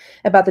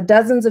about the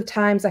dozens of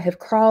times I have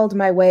crawled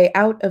my way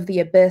out of the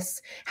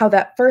abyss, how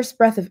that first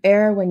breath of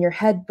air when your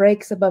head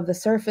breaks above the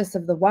surface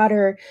of the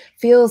water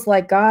feels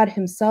like God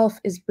himself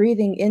is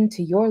breathing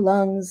into your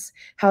lungs,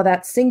 how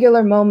that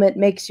singular moment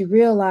makes you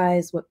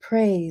realize what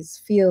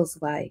praise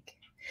feels like.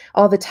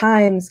 All the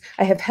times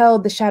I have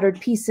held the shattered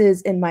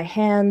pieces in my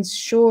hands,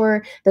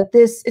 sure that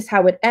this is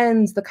how it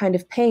ends, the kind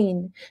of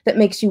pain that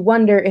makes you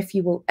wonder if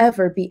you will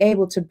ever be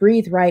able to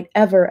breathe right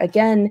ever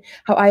again,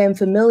 how I am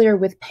familiar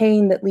with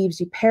pain that leaves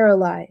you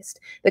paralyzed,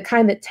 the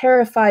kind that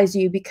terrifies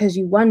you because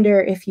you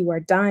wonder if you are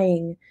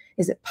dying.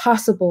 Is it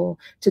possible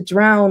to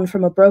drown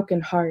from a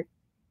broken heart?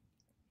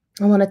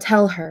 I want to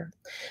tell her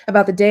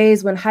about the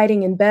days when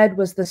hiding in bed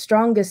was the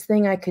strongest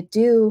thing I could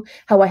do,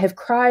 how I have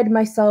cried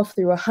myself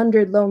through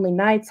 100 lonely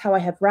nights, how I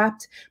have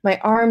wrapped my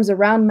arms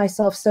around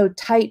myself so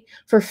tight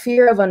for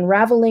fear of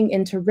unraveling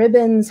into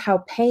ribbons, how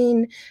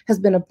pain has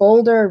been a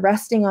boulder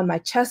resting on my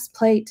chest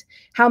plate,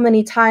 how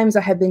many times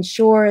I have been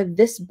sure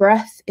this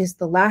breath is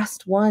the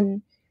last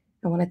one.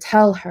 I want to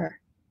tell her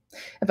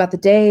about the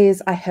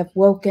days I have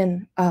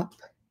woken up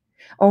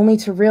only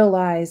to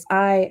realize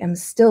I am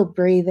still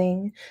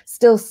breathing,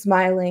 still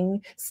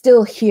smiling,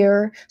 still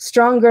here,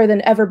 stronger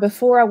than ever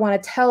before. I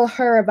want to tell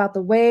her about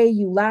the way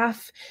you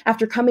laugh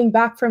after coming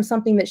back from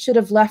something that should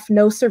have left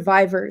no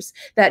survivors,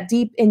 that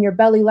deep in your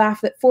belly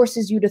laugh that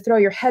forces you to throw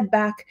your head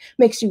back,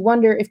 makes you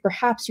wonder if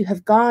perhaps you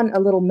have gone a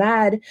little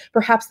mad,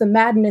 perhaps the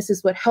madness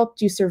is what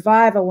helped you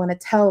survive. I want to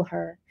tell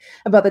her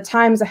about the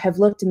times I have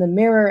looked in the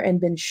mirror and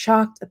been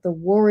shocked at the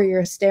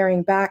warrior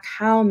staring back,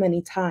 how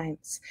many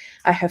times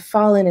I have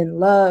fallen in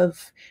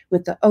love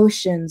with the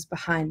oceans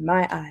behind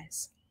my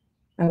eyes.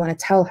 I want to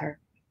tell her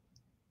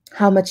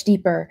how much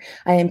deeper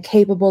I am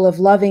capable of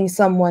loving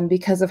someone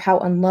because of how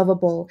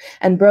unlovable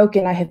and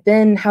broken I have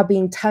been, how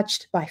being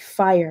touched by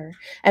fire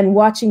and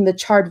watching the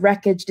charred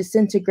wreckage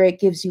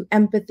disintegrate gives you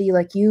empathy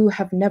like you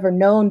have never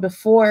known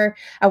before.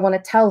 I want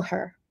to tell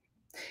her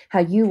how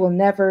you will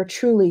never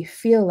truly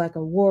feel like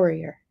a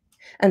warrior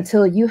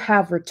until you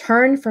have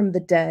returned from the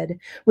dead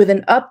with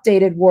an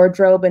updated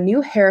wardrobe, a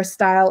new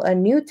hairstyle, a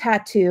new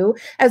tattoo,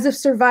 as if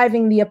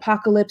surviving the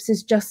apocalypse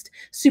is just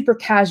super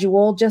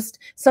casual, just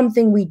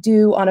something we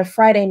do on a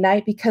Friday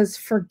night because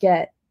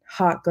forget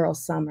hot girl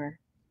summer.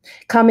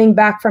 Coming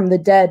back from the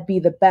dead be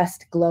the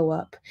best glow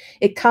up.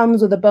 It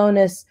comes with a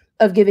bonus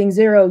of giving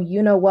zero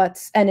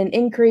you-know-whats and an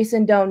increase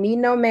in don't need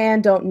no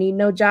man, don't need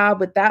no job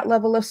with that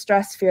level of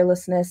stress,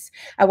 fearlessness.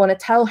 I want to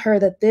tell her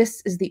that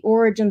this is the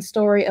origin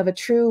story of a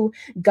true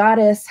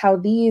goddess, how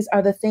these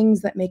are the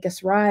things that make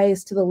us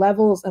rise to the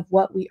levels of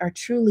what we are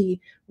truly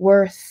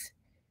worth.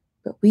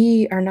 But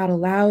we are not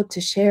allowed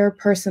to share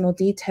personal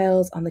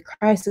details on the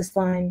crisis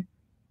line,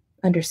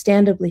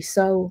 understandably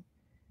so.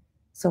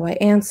 So I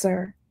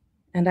answer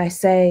and I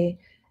say,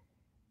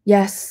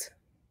 yes,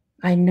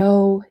 I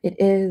know it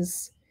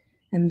is.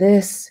 And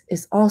this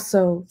is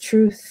also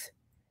truth.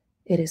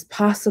 It is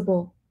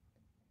possible.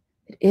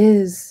 It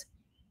is.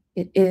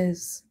 It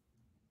is.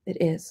 It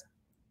is.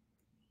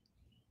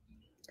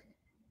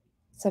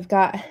 So I've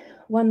got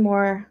one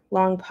more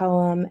long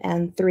poem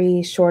and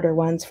 3 shorter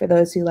ones for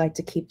those who like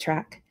to keep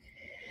track.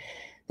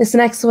 This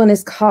next one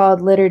is called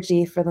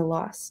Liturgy for the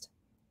Lost.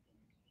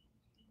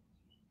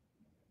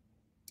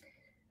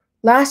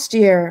 Last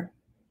year,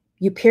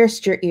 you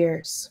pierced your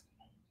ears.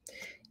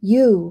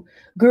 You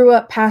grew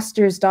up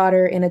pastor's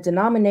daughter in a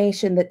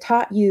denomination that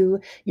taught you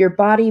your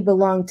body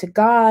belonged to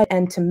God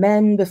and to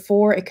men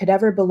before it could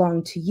ever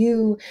belong to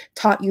you,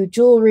 taught you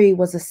jewelry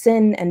was a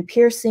sin and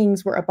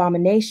piercings were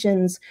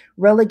abominations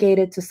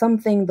relegated to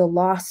something the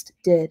lost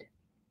did.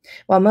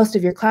 While most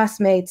of your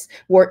classmates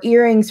wore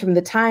earrings from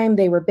the time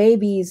they were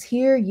babies,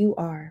 here you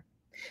are,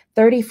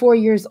 34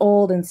 years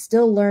old and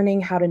still learning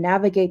how to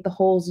navigate the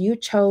holes you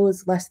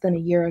chose less than a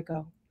year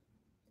ago.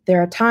 There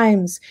are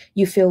times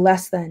you feel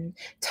less than,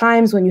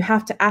 times when you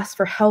have to ask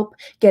for help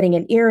getting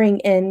an earring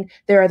in.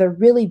 There are the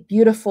really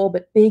beautiful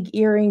but big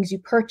earrings you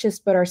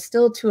purchased but are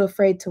still too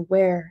afraid to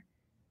wear.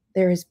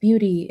 There is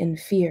beauty in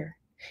fear,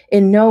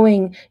 in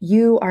knowing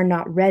you are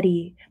not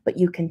ready, but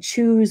you can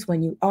choose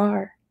when you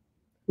are.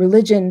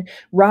 Religion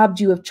robbed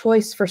you of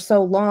choice for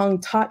so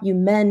long, taught you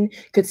men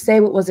could say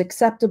what was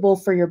acceptable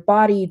for your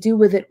body, do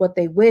with it what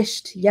they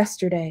wished.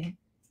 Yesterday,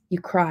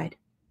 you cried.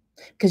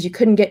 because you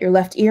couldn't get your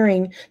left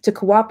earring to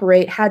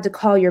cooperate, had to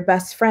call your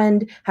best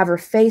friend, have her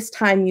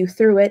FaceTime you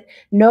through it.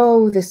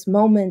 Know this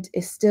moment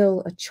is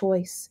still a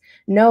choice.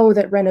 Know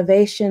that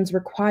renovations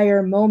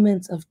require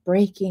moments of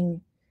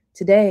breaking.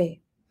 Today,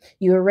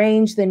 you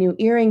arrange the new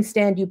earring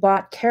stand you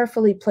bought,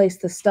 carefully place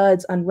the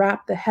studs,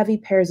 unwrap the heavy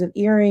pairs of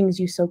earrings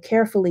you so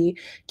carefully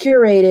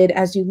curated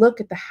as you look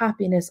at the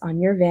happiness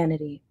on your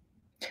vanity.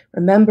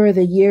 Remember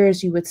the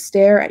years you would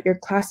stare at your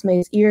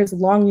classmates' ears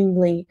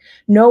longingly,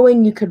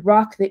 knowing you could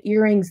rock the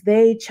earrings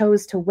they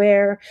chose to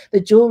wear, the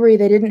jewelry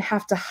they didn't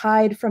have to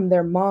hide from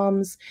their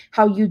moms,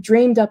 how you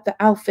dreamed up the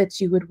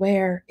outfits you would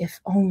wear, if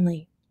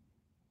only.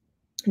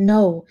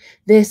 No,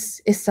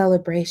 this is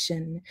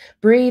celebration.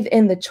 Breathe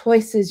in the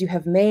choices you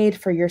have made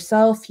for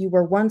yourself. You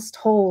were once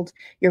told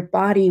your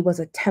body was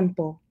a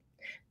temple.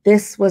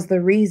 This was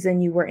the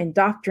reason you were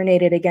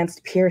indoctrinated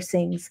against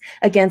piercings,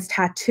 against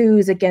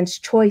tattoos,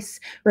 against choice.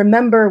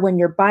 Remember when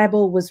your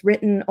Bible was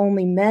written,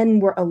 only men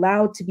were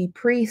allowed to be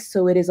priests,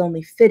 so it is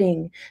only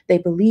fitting they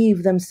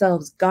believe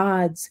themselves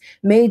gods.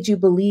 Made you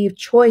believe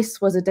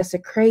choice was a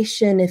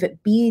desecration. If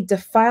it be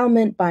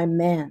defilement by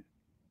man,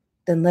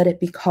 then let it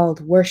be called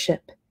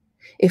worship.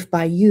 If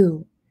by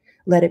you,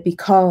 let it be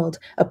called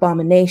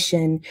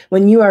abomination.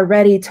 When you are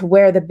ready to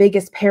wear the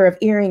biggest pair of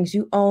earrings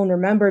you own,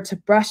 remember to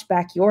brush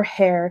back your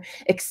hair,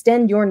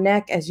 extend your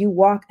neck as you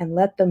walk, and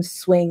let them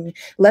swing.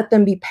 Let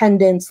them be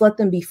pendants, let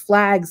them be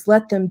flags,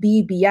 let them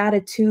be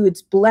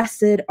beatitudes.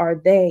 Blessed are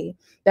they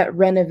that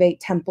renovate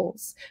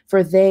temples,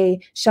 for they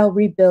shall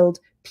rebuild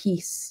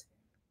peace.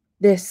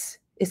 This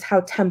is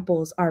how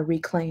temples are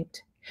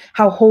reclaimed,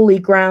 how holy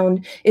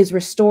ground is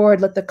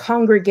restored. Let the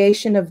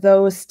congregation of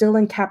those still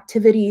in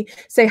captivity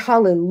say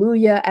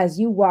hallelujah as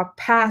you walk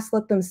past.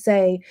 Let them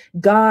say,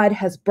 God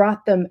has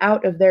brought them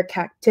out of their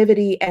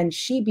captivity, and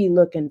she be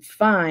looking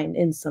fine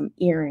in some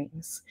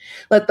earrings.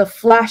 Let the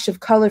flash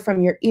of color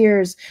from your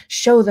ears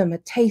show them a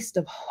taste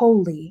of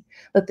holy.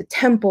 Let the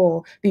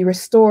temple be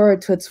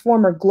restored to its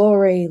former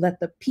glory. Let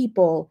the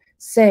people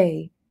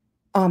say,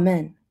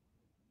 Amen.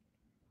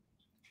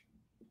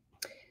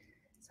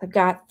 I've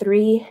got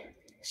 3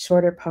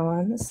 shorter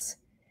poems.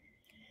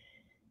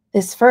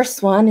 This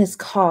first one is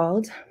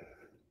called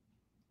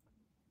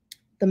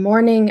The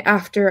Morning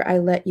After I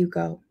Let You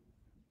Go.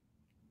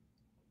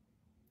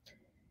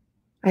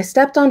 I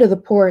stepped onto the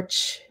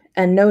porch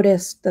and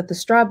noticed that the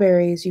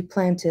strawberries you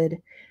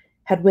planted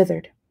had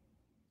withered,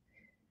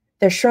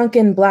 their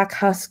shrunken black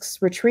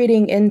husks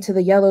retreating into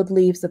the yellowed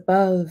leaves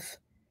above.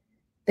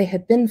 They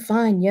had been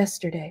fine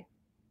yesterday.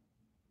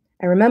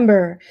 I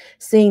remember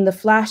seeing the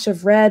flash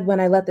of red when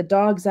I let the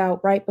dogs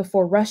out right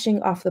before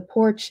rushing off the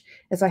porch,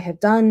 as I have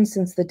done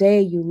since the day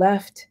you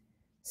left,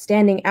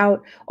 standing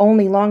out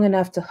only long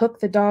enough to hook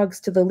the dogs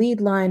to the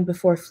lead line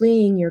before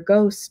fleeing your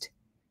ghost,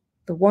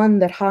 the one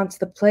that haunts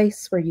the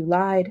place where you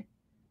lied,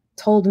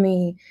 told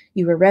me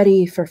you were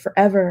ready for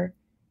forever,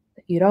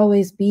 that you'd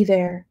always be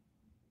there,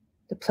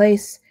 the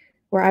place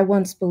where I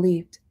once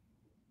believed.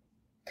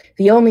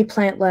 The only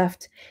plant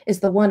left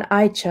is the one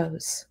I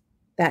chose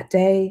that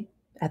day,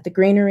 at the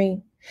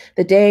greenery,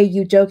 the day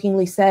you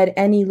jokingly said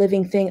any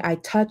living thing I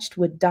touched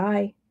would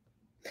die,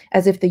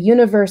 as if the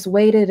universe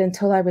waited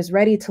until I was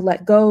ready to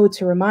let go,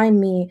 to remind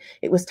me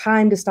it was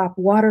time to stop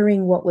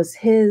watering what was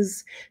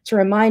his, to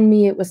remind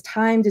me it was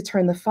time to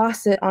turn the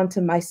faucet onto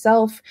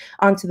myself,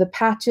 onto the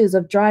patches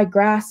of dry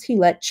grass he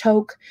let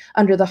choke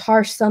under the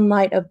harsh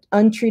sunlight of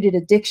untreated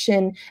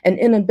addiction and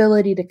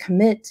inability to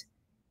commit.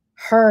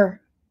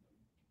 Her.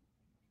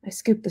 I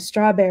scooped the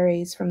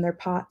strawberries from their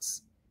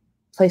pots,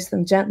 place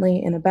them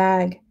gently in a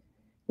bag,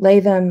 lay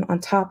them on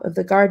top of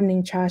the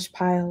gardening trash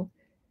pile,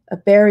 a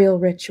burial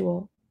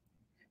ritual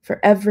for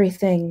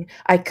everything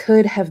I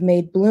could have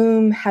made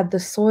bloom had the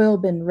soil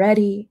been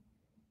ready.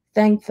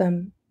 Thank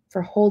them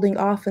for holding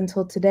off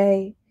until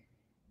today,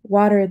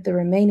 watered the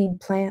remaining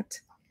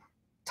plant,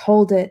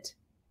 told it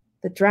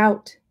the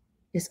drought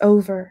is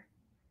over,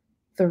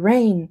 the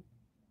rain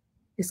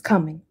is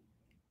coming.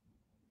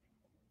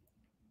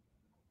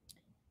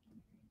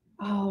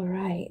 All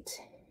right.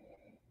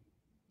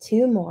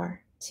 2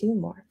 more.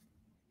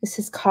 This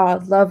is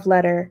called Love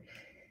Letter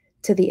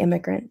to the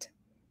Immigrant.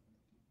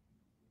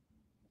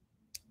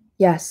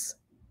 Yes,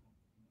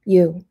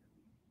 you,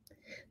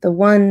 the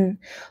one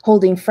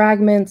holding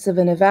fragments of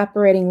an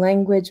evaporating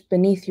language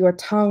beneath your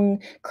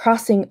tongue,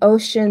 crossing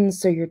oceans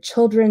so your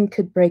children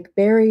could break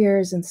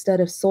barriers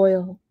instead of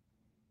soil.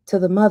 To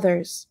the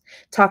mothers,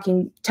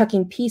 tucking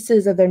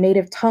pieces of their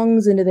native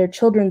tongues into their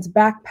children's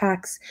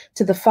backpacks,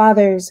 to the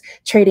fathers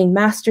trading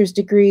master's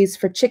degrees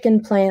for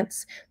chicken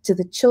plants, to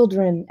the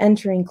children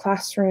entering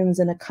classrooms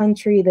in a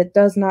country that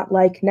does not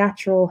like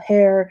natural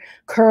hair,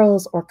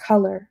 curls, or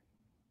color.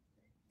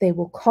 They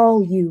will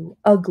call you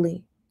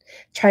ugly,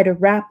 try to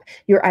wrap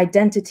your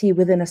identity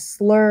within a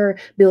slur,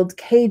 build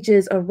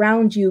cages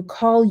around you,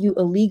 call you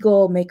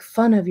illegal, make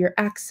fun of your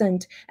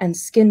accent and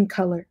skin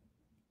color.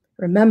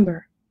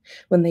 Remember,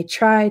 when they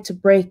try to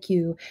break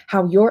you,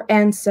 how your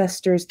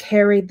ancestors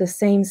carried the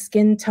same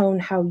skin tone,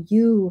 how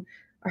you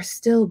are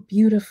still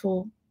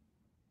beautiful.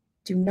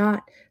 Do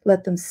not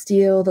let them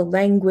steal the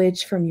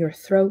language from your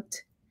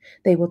throat.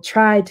 They will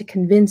try to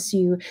convince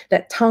you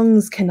that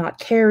tongues cannot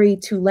carry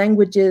two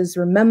languages.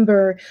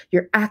 Remember,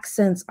 your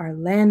accents are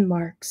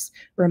landmarks,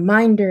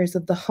 reminders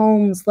of the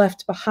homes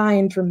left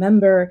behind.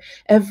 Remember,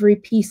 every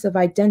piece of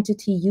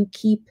identity you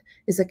keep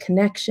is a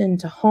connection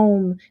to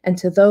home and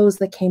to those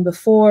that came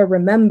before.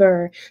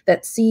 Remember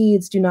that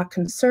seeds do not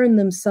concern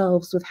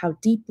themselves with how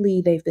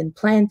deeply they've been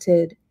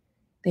planted.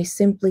 They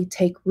simply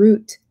take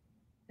root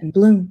and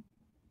bloom.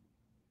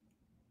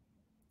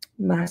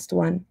 Last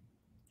one.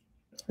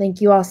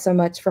 Thank you all so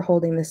much for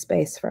holding this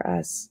space for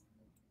us.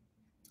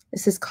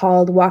 This is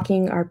called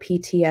Walking Our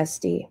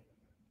PTSD.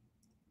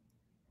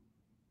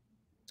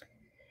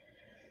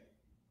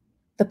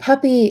 The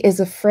puppy is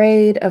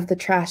afraid of the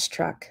trash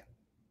truck,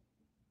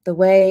 the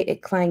way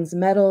it clangs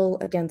metal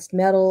against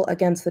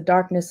the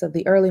darkness of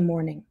the early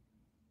morning.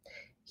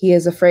 He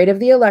is afraid of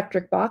the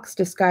electric box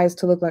disguised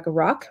to look like a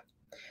rock,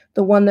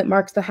 the one that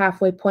marks the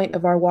halfway point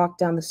of our walk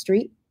down the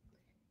street.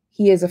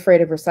 He is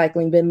afraid of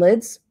recycling bin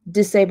lids,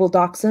 disabled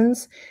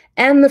dachshunds,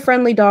 and the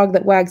friendly dog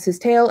that wags his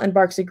tail and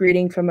barks a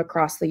greeting from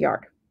across the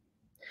yard.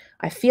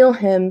 I feel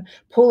him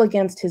pull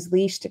against his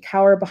leash to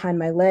cower behind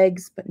my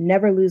legs, but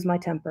never lose my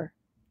temper.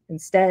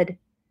 Instead,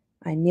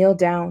 I kneel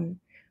down,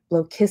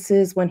 blow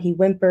kisses when he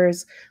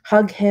whimpers,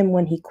 hug him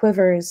when he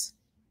quivers.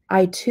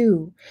 I,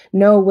 too,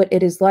 know what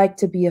it is like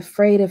to be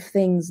afraid of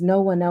things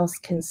no one else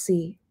can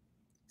see.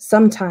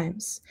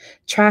 Sometimes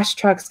trash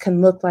trucks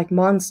can look like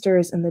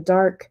monsters in the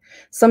dark.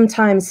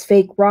 Sometimes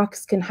fake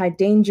rocks can hide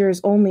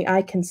dangers only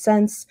I can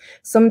sense.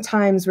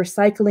 Sometimes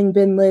recycling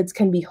bin lids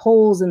can be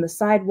holes in the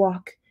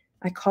sidewalk.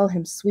 I call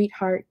him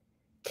sweetheart,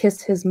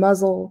 kiss his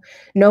muzzle,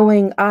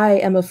 knowing I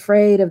am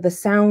afraid of the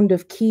sound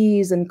of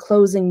keys and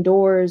closing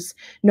doors,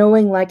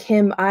 knowing like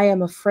him I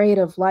am afraid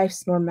of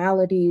life's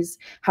normalities,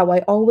 how I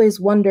always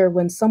wonder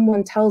when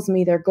someone tells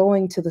me they're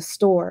going to the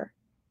store,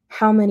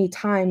 how many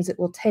times it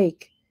will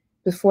take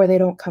before they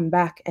don't come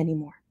back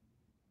anymore.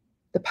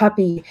 The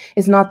puppy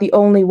is not the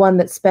only one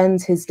that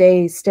spends his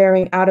days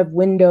staring out of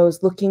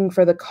windows looking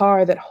for the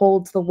car that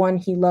holds the one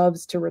he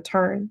loves to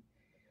return.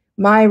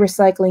 My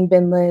recycling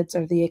bin lids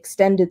are the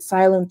extended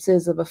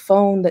silences of a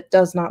phone that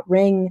does not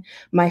ring.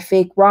 My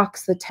fake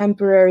rocks, the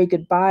temporary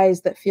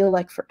goodbyes that feel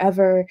like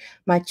forever.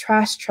 My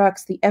trash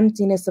trucks, the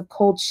emptiness of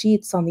cold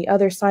sheets on the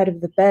other side of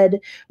the bed.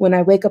 When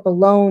I wake up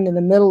alone in the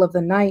middle of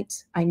the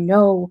night, I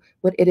know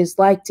what it is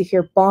like to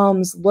hear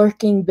bombs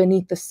lurking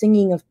beneath the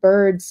singing of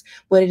birds,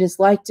 what it is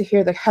like to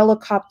hear the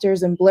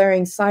helicopters and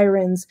blaring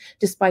sirens,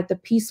 despite the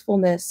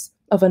peacefulness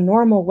of a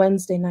normal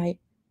Wednesday night.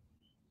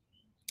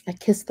 I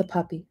kiss the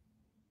puppy,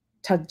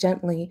 tug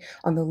gently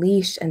on the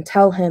leash, and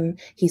tell him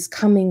he's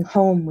coming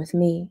home with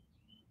me.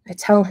 I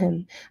tell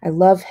him I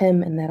love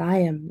him and that I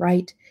am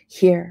right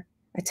here.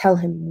 I tell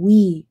him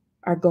we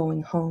are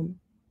going home.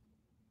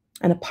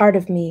 And a part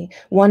of me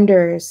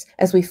wonders,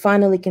 as we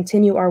finally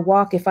continue our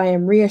walk, if I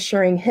am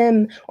reassuring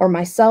him or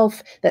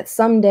myself that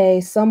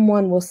someday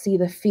someone will see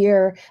the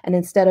fear and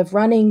instead of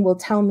running will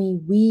tell me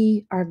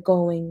we are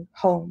going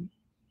home.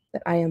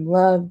 That I am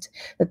loved,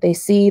 that they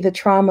see the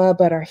trauma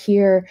but are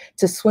here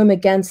to swim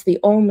against the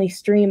only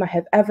stream I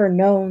have ever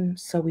known,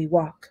 so we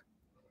walk.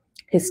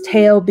 His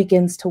tail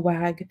begins to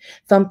wag,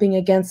 thumping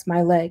against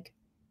my leg.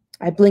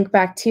 I blink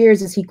back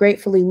tears as he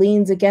gratefully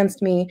leans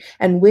against me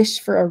and wish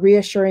for a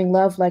reassuring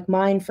love like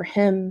mine for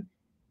him.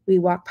 We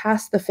walk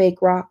past the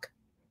fake rock,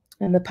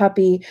 and the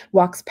puppy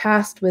walks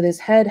past with his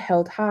head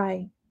held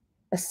high,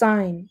 a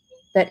sign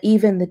that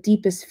even the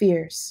deepest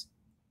fears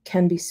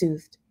can be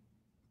soothed.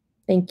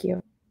 Thank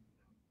you.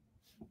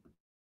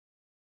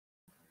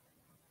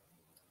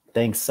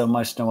 Thanks so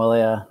much,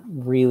 Noelia.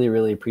 Really,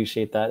 really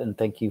appreciate that. And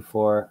thank you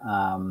for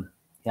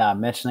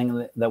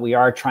mentioning that we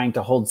are trying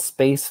to hold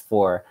space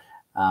for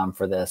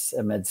this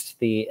amidst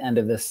the end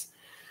of this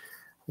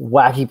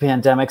wacky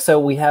pandemic. So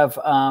we have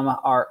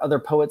our other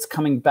poets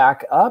coming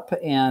back up,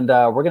 and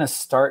we're going to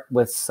start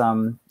with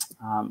some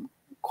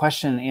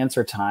question and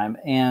answer time.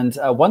 And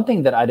one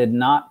thing that I did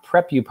not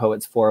prep you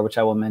poets for, which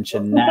I will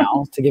mention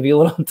now to give you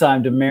a little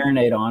time to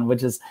marinate on,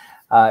 which is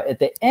at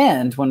the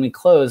end, when we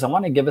close, I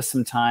want to give us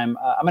some time.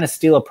 I'm going to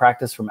steal a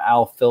practice from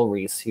Raphael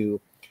Maurice, who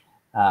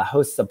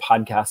hosts a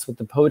podcast with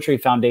the Poetry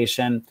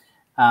Foundation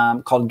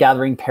called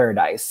Gathering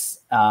Paradise,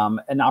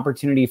 an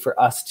opportunity for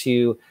us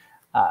to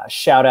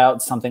shout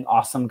out something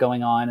awesome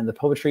going on in the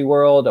poetry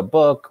world, a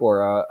book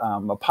or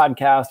a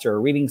podcast or a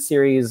reading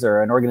series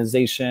or an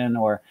organization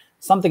or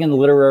something in the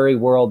literary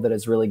world that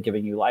is really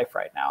giving you life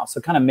right now.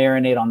 So kind of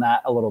marinate on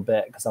that a little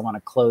bit because I want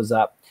to close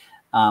up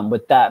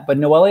with that. But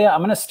Noelia,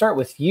 I'm going to start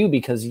with you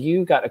because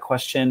you got a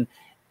question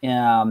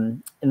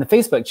in the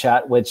Facebook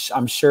chat, which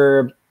I'm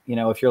sure, you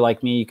know, if you're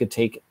like me, you could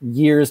take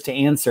years to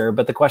answer.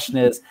 But the question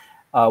is,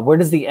 where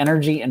does the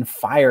energy and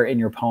fire in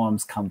your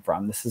poems come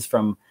from? This is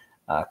from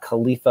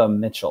Khalifa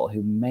Mitchell,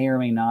 who may or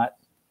may not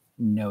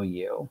know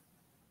you.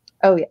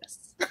 Oh,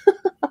 yes.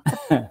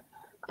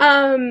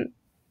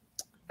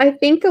 I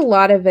think a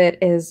lot of it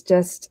is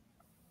just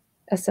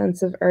a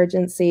sense of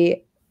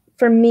urgency.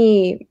 For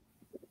me,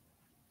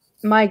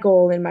 my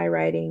goal in my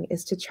writing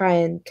is to try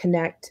and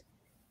connect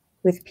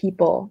with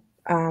people.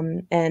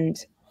 And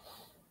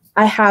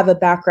I have a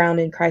background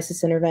in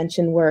crisis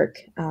intervention work,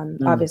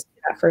 obviously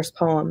that first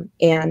poem.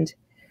 And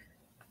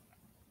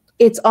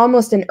it's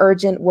almost an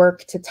urgent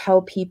work to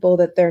tell people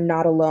that they're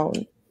not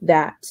alone,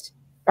 that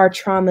our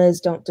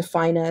traumas don't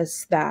define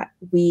us, that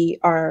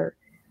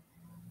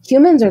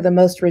humans are the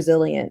most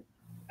resilient.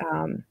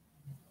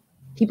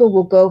 People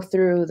will go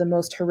through the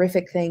most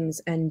horrific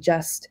things and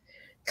just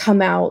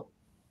come out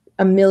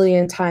a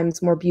million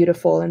times more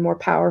beautiful and more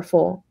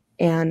powerful.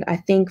 And I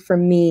think for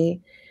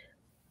me,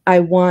 I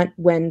want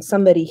when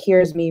somebody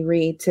hears me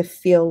read to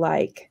feel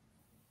like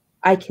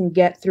I can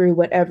get through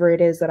whatever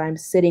it is that I'm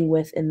sitting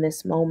with in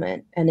this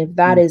moment. And if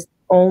that is the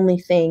only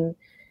thing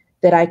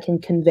that I can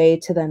convey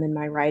to them in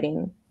my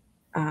writing,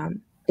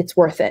 it's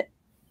worth it.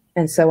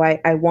 And so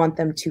I want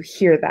them to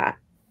hear that.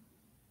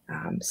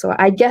 So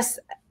I guess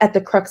at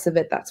the crux of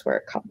it, that's where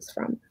it comes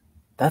from.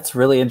 That's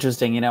really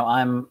interesting. You know,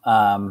 I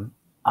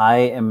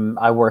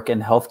work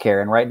in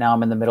healthcare, and right now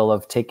I'm in the middle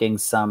of taking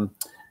some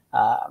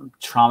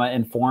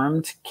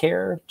trauma-informed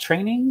care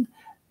training.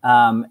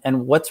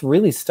 And what's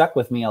really stuck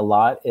with me a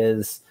lot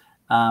is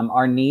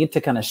our need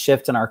to kind of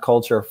shift in our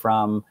culture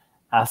from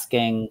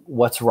asking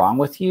what's wrong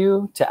with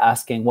you to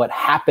asking what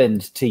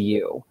happened to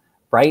you,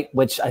 right?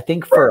 Which I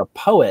think for a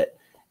poet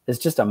is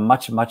just a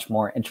much, much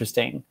more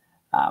interesting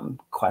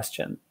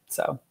question.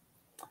 So,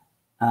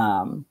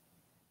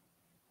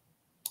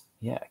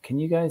 yeah, can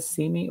you guys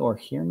see me or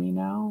hear me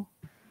now?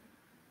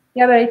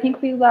 Yeah, but I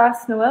think we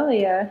lost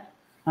Noelia.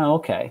 Oh,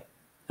 okay.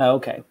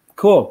 Okay,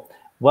 cool.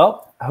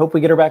 Well, I hope we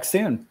get her back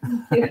soon.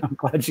 I'm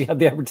glad she had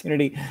the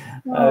opportunity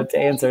to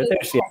answer. There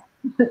she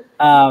is.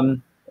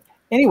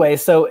 Anyway,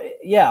 so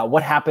yeah,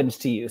 what happened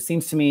to you?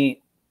 Seems to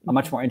me a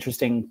much more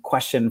interesting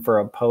question for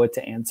a poet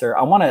to answer.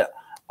 I want to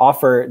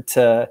offer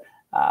to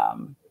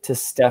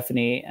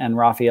Stefene and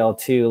Raphael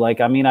too. Like,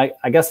 I mean, I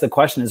guess the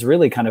question is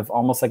really kind of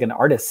almost like an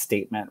artist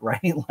statement,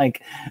 right?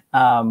 Like,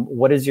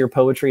 what is your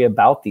poetry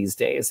about these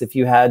days? If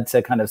you had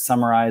to kind of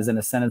summarize in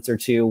a sentence or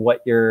two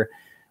what your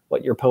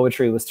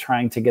poetry was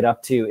trying to get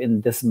up to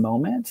in this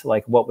moment,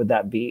 like what would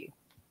that be?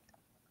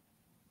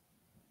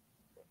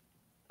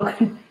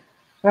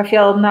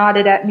 Raphael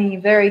nodded at me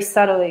very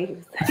subtly.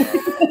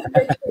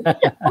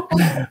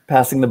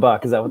 Passing the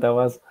buck, is that what that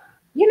was?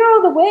 You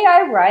know, the way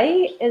I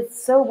write,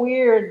 it's so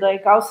weird.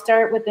 Like, I'll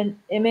start with an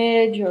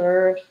image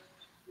or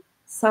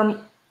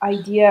some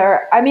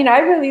idea. I mean, I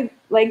really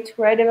like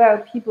to write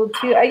about people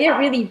too. I get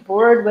really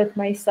bored with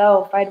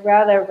myself. I'd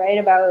rather write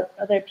about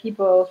other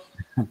people.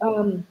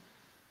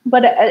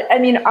 But I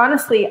mean,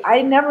 honestly,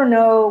 I never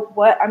know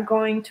what I'm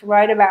going to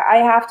write about. I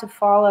have to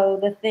follow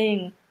the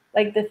thing.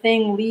 Like, the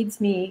thing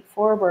leads me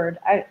forward.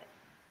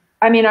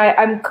 I mean,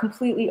 I'm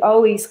completely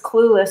always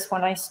clueless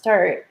when I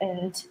start.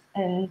 And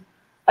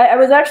I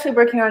was actually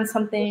working on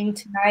something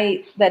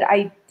tonight that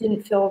I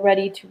didn't feel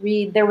ready to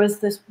read. There was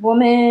this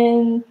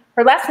woman,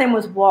 her last name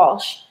was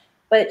Walsh,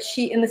 but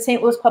in the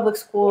St. Louis public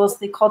schools,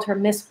 they called her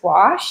Miss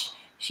Wash.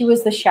 She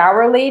was the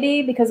shower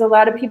lady because a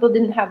lot of people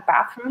didn't have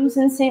bathrooms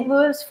in St.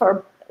 Louis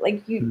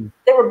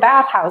there were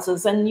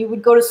bathhouses and you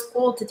would go to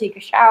school to take a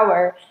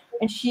shower,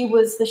 and she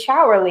was the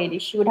shower lady.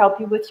 She would help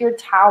you with your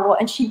towel.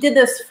 And she did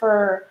this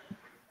for,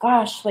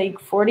 gosh, like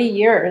 40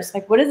 years.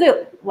 Like, what is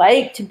it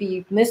like to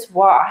be Miss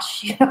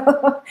Wash? You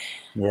know?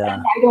 Yeah.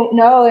 And I don't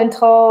know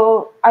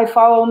until I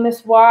follow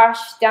Miss Wash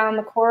down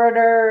the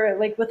corridor,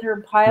 like with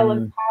her pile of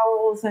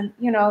towels. And,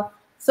 you know,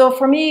 so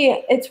for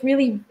me, it's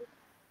really,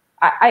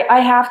 I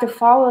have to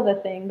follow the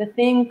thing. The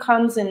thing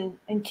comes and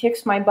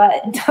kicks my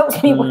butt and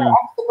tells me where I'm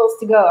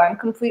supposed to go. I'm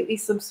completely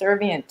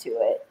subservient to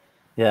it.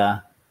 Yeah,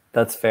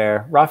 that's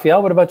fair.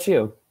 Raphael, what about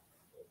you?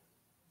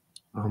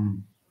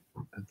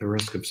 At the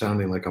risk of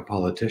sounding like a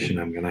politician,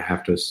 I'm going to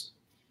have to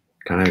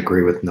kind of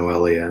agree with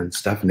Noelia and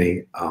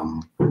Stefene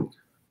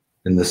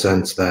in the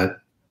sense that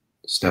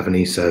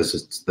Stefene says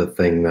it's the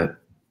thing that,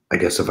 I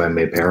guess if I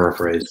may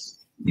paraphrase,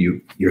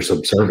 you're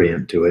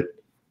subservient to it.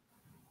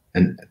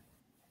 And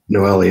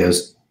Noelia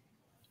is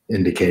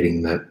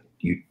indicating that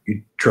you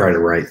try to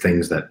write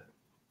things that,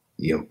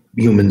 you know,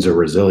 humans are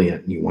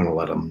resilient and you want to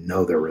let them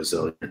know they're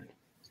resilient.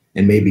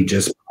 And maybe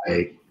just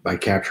by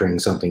capturing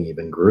something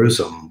even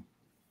gruesome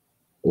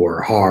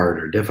or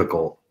hard or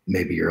difficult,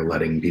 maybe you're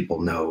letting people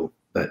know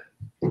that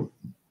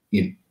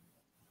you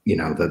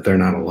know that they're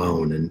not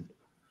alone. And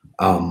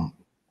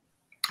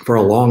for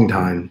a long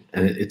time,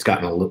 and it's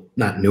gotten a little,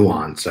 not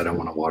nuanced, I don't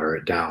want to water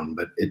it down,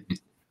 but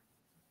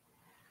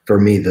for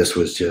me, this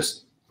was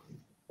just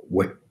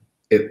what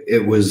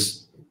it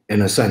was,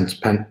 in a sense,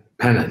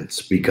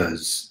 penance,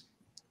 because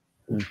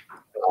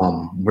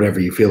whatever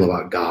you feel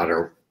about God,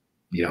 or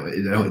you know,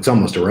 it's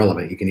almost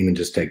irrelevant. You can even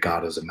just take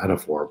God as a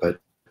metaphor,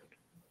 but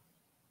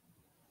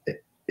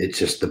it's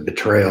just the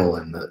betrayal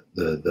and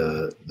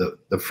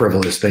the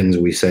frivolous things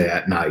we say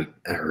at night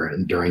or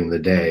during the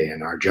day,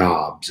 and our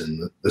jobs,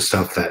 and the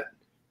stuff that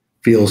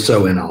feels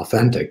so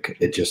inauthentic.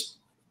 It just,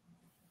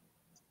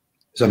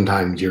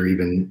 sometimes you're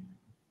even,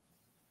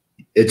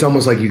 it's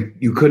almost like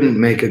you couldn't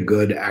make a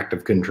good act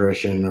of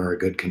contrition or a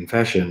good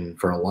confession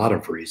for a lot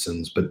of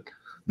reasons, but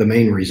the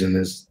main reason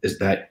is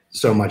that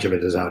so much of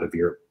it is out of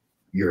your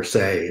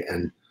say.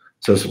 And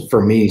so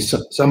for me,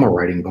 some of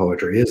writing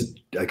poetry is,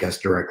 I guess,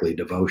 directly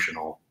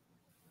devotional.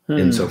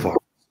 Insofar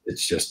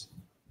it's just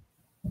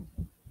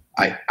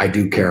I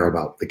do care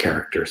about the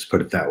characters,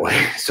 put it that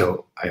way.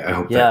 So I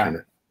hope that kind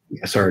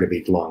of, sorry to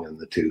be long in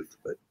the tooth,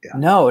 but yeah.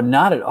 No,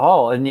 not at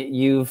all. And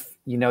you've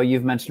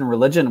mentioned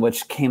religion,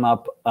 which came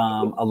up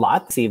a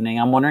lot this evening.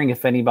 I'm wondering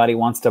if anybody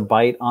wants to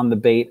bite on the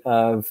bait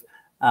of,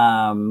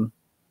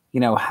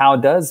 how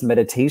does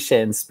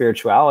meditation,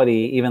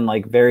 spirituality, even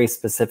like very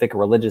specific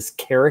religious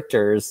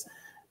characters,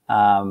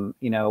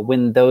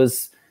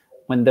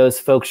 when those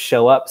folks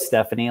show up,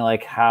 Stefene,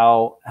 like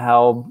how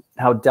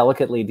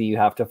delicately do you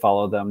have to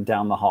follow them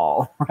down the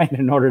hall, right,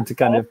 in order to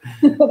kind of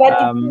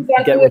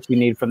get what you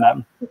need from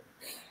them?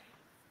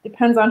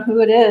 Depends on who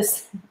it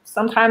is.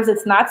 Sometimes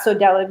it's not so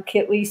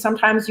delicately.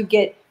 Sometimes you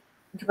get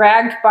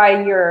dragged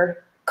by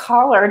your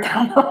collar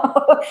down the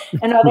hall,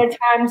 and other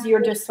times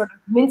you're just sort of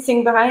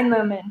mincing behind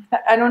them. And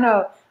I don't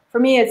know. For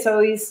me, it's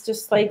always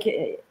just like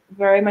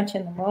very much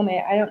in the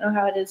moment. I don't know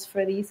how it is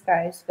for these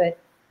guys, but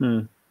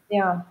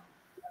yeah.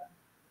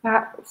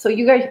 So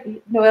you guys,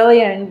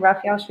 Noelia and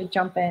Raphael, should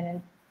jump in.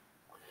 And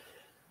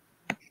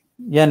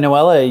yeah,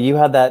 Noelia, you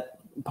had that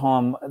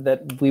poem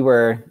that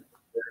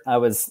I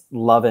was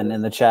loving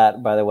in the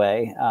chat, by the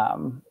way,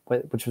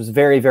 which was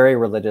very, very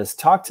religious.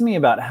 Talk to me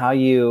about how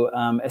you,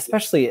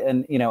 especially,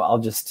 and I'll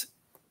just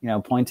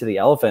point to the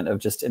elephant of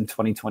just in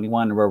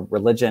 2021, where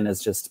religion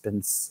has just been,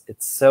 it's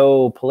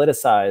so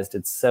politicized,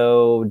 it's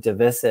so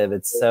divisive,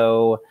 it's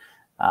so.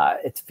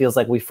 It feels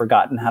like we've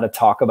forgotten how to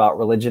talk about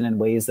religion in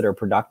ways that are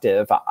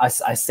productive. I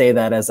say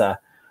that as a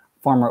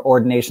former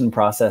ordination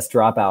process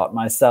dropout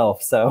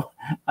myself. So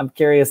I'm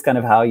curious kind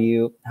of how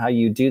you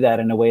do that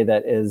in a way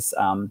that is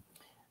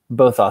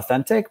both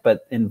authentic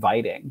but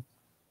inviting.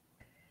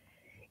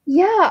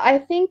 Yeah,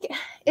 I think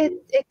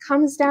it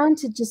comes down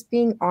to just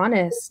being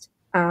honest.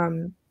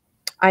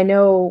 I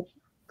know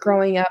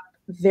growing up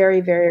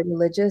very, very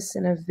religious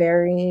in a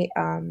very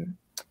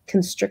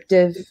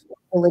constrictive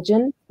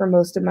religion for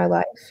most of my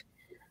life.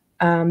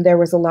 There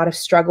was a lot of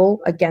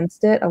struggle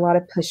against it, a lot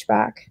of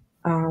pushback.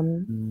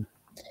 And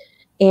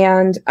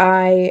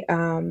I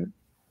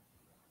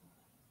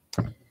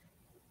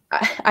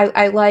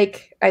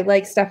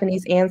like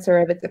Stephanie's answer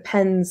of it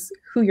depends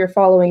who you're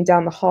following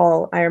down the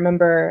hall. I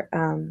remember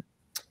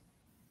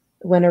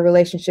when a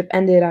relationship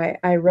ended,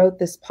 I wrote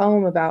this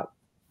poem about,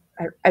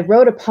 I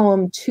wrote a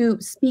poem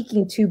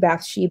speaking to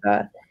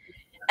Bathsheba,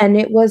 and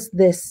it was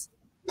this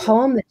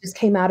poem that just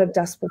came out of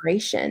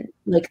desperation.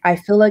 Like, I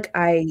feel like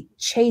I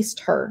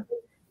chased her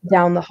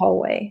down the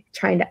hallway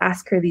trying to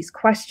ask her these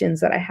questions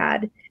that I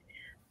had.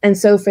 And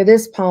so for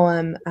this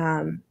poem,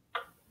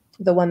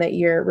 the one that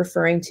you're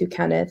referring to,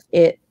 Kenneth,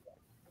 it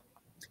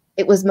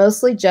was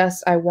mostly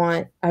just I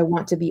want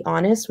to be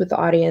honest with the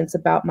audience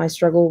about my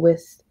struggle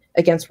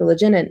against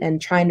religion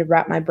and trying to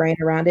wrap my brain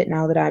around it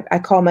now that I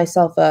call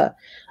myself a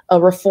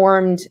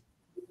reformed,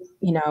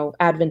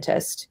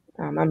 Adventist.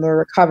 I'm a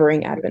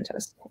recovering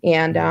Adventist.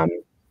 And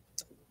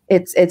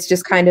it's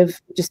just kind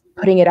of just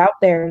putting it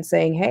out there and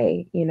saying,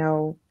 hey,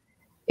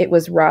 it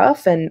was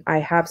rough and I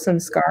have some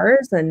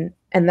scars, and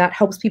that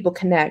helps people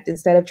connect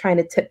instead of trying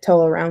to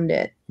tiptoe around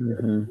it.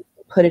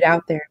 Put it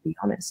out there and be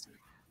honest.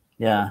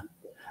 Yeah.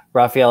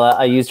 Raphael,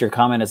 I used your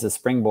comment as a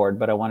springboard,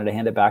 but I wanted to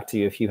hand it back to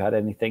you if you had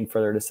anything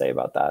further to say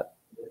about that.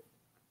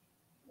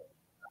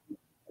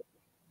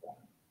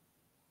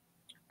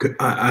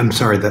 I'm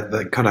sorry,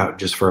 that cut out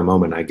just for a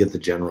moment. I get the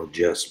general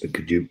gist, but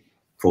could you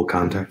full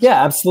context?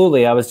 Yeah,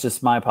 absolutely.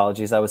 My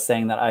apologies. I was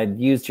saying that I'd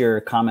used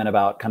your comment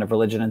about kind of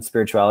religion and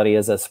spirituality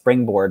as a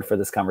springboard for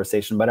this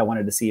conversation, but I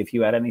wanted to see if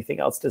you had anything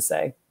else to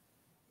say.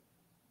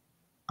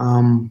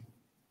 I mean,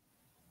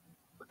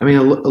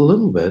 a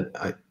little bit.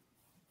 I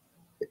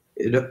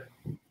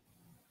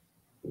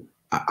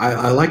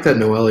like that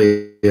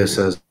Noelia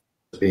says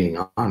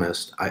being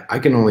honest. I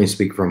can only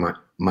speak for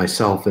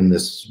myself in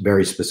this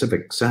very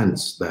specific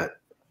sense that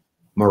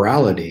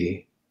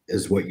morality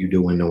is what you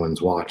do when no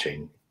one's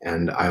watching.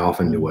 And I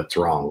often do what's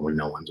wrong when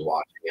no one's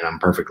watching. And I'm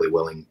perfectly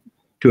willing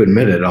to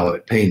admit it, although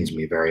it pains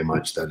me very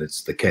much that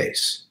it's the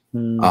case.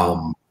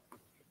 And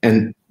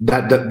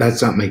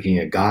that's not making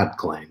a God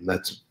claim.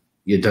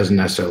 It doesn't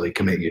necessarily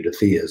commit you to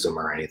theism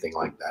or anything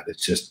like that.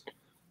 It's just,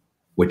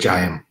 which I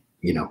am,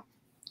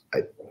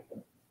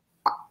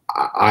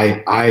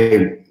 I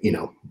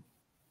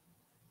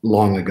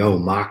long ago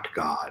mocked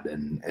God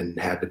and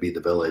had to be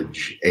the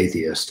village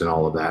atheist and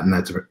all of that. And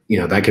that's,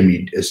 that can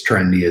be as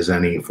trendy as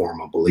any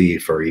form of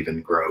belief or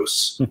even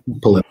gross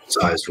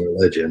politicized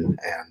religion.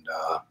 And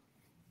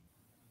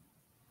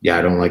yeah,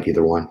 I don't like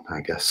either one,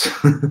 I guess.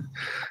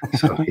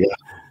 So yeah.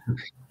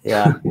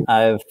 Yeah,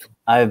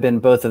 I've been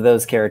both of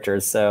those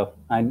characters, so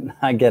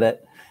I get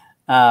it.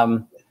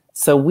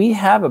 So we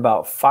have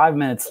about 5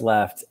 minutes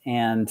left,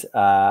 and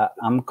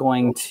I'm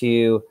going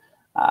to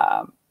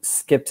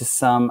skip to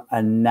some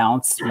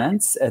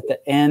announcements at the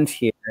end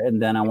here,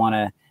 and then I want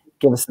to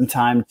give us some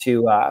time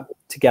to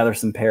gather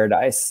some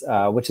paradise,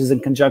 which is in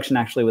conjunction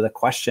actually with a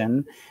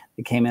question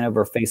that came in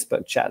over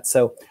Facebook chat.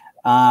 So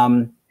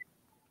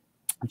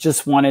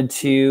just wanted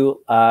to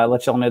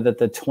let y'all know that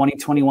the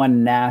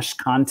 2021 Nash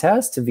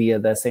contest via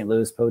the St.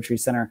 Louis Poetry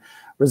Center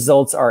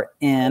results are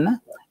in.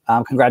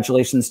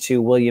 Congratulations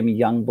to William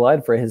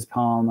Youngblood for his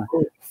poem,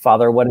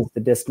 Father, What is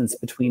the Distance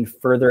Between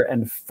Further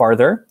and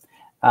Farther?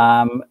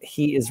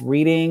 He is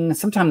reading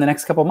sometime in the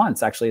next couple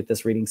months, actually, at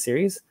this reading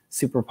series.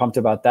 Super pumped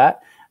about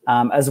that.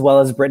 As well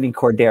as Brittany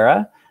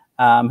Cordera,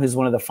 who's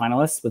one of the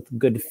finalists with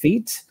Good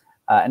Feet,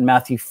 and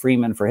Matthew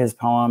Freeman for his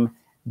poem,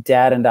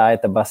 Dad and I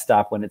at the Bus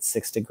Stop When It's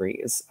 6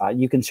 Degrees.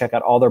 You can check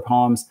out all their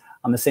poems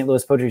on the St.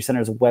 Louis Poetry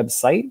Center's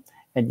website,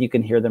 and you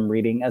can hear them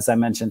reading, as I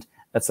mentioned,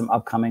 at some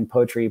upcoming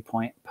Poetry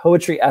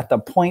at the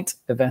Point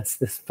events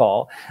this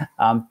fall.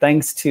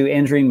 Thanks to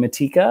Andreen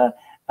Matika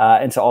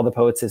and to all the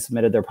poets who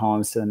submitted their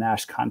poems to the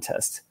Nash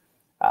contest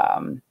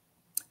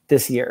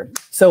this year.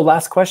 So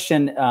last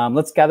question,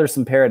 let's gather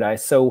some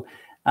paradise. So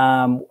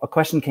a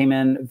question came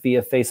in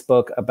via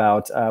Facebook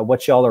about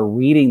what y'all are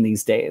reading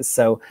these days.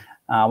 So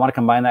I want to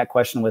combine that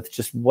question with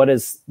just what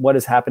is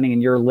happening in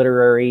your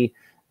literary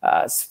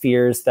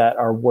spheres that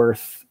are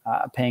worth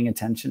paying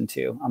attention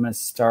to. I'm going to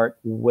start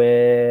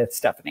with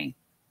Stefene.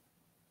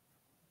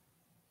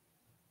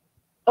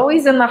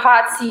 Always in the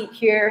hot seat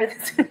here.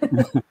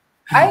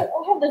 I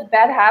have this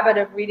bad habit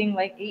of reading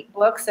like 8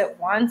 books at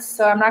once,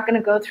 so I'm not going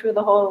to go through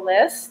the whole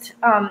list.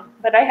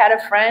 But I had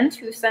a friend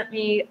who sent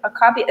me a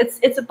copy.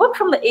 It's a book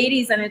from the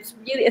 80s, and it's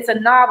a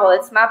novel.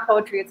 It's not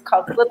poetry. It's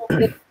called Little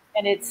Things,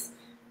 and it's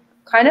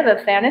kind of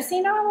a fantasy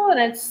novel, and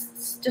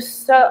it's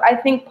just so, I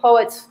think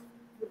poets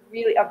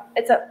really,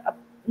 it's a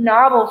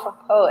novel for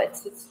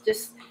poets. It's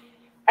just,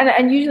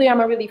 and usually I'm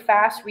a really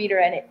fast reader,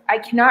 and I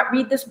cannot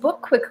read this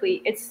book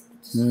quickly. It's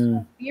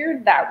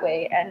weird that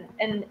way,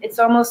 and it's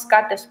almost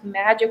got this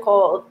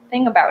magical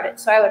thing about it.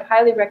 So I would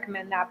highly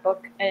recommend that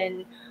book.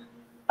 And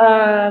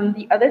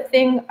the other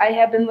thing I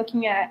have been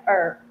looking at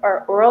are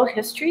oral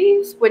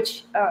histories,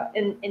 which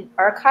in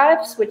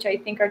archives, which I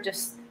think are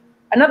just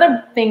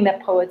another thing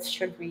that poets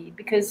should read,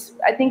 because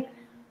I think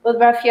with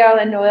Raphael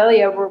and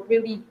Noelia, we're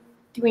really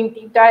doing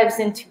deep dives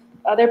into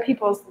other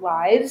people's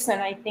lives.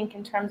 And I think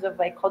in terms of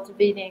like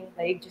cultivating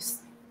like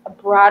just a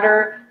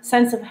broader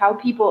sense of how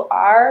people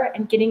are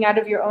and getting out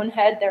of your own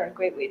head, they're a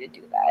great way to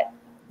do that.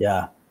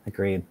 Yeah,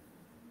 agreed.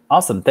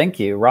 Awesome. Thank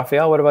you.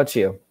 Raphael, what about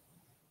you?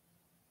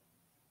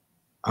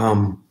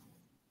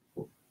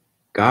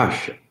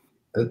 Gosh,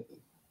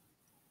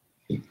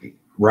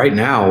 right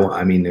now,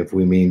 I mean, if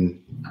we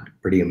mean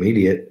pretty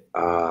immediate,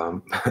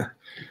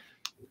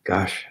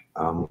 gosh,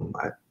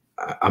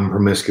 I'm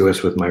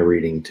promiscuous with my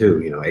reading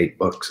too. 8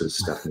 books, as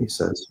Stefene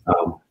says.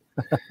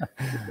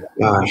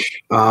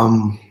 Gosh,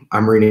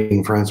 I'm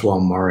reading Francois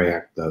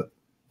Mauriac, that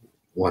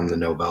won the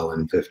Nobel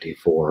in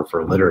 '54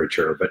 for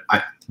literature. But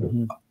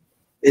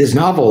his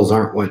novels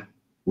aren't what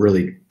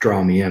really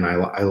draw me in.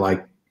 I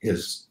like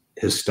his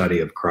study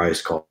of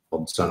Christ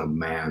called Son of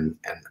Man,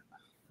 and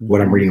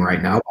what I'm reading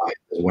right now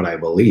is What I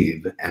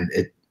Believe, and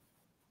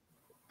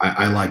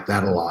I like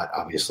that a lot,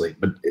 obviously,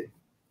 but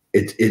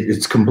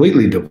it's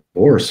completely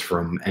divorced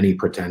from any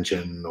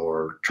pretension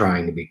or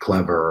trying to be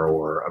clever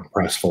or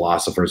impress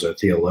philosophers or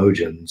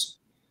theologians.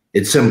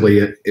 It's simply,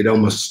 it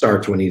almost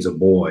starts when he's a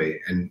boy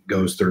and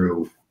goes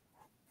through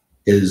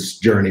his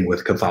journey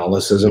with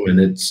Catholicism, and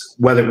it's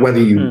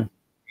whether you,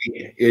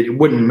 it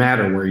wouldn't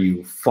matter where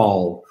you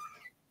fall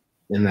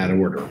in that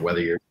order,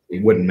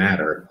 it wouldn't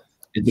matter.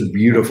 It's a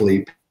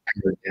beautifully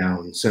pared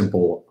down,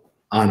 simple,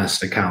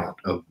 honest account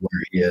of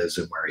where he is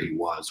and where he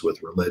was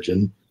with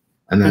religion.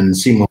 And then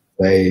Simone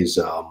Weil's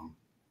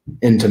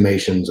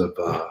intimations of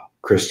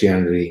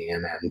Christianity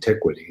and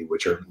antiquity,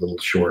 which are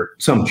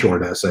some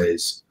short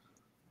essays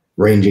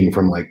ranging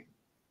from like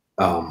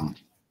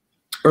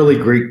early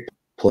Greek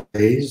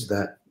plays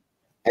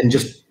and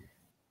just,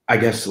 I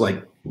guess,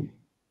 like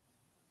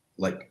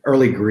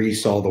early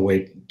Greece all the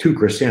way to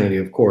Christianity,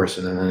 of course,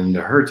 and then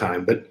into her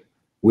time. But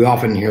we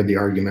often hear the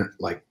argument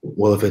like,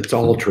 well, if it's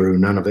all true,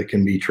 none of it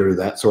can be true,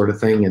 that sort of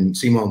thing. And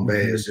Simone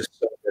Weil is just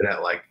so good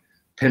at like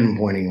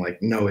pinpointing,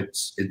 like, no,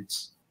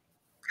 it's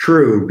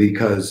true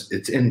because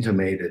it's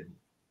intimated.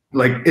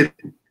 Like, it,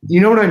 you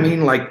know what I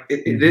mean? Like,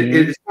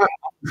 it's not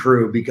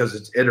true because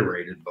it's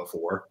iterated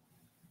before.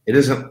 It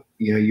isn't,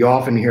 you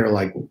often hear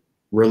like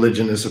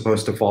religion is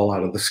supposed to fall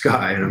out of the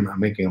sky, and I'm not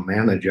making a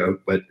manna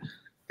joke, but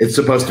it's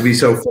supposed to be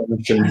so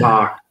finished and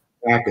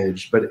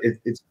packaged, but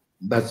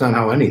that's not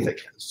how anything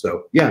is.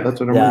 So yeah, that's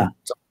what I'm reading.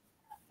 So,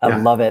 I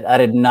love it. I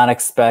did not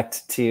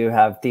expect to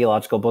have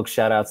theological book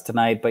shout outs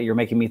tonight, but you're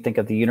making me think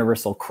of The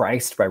Universal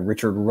Christ by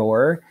Richard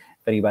Rohr.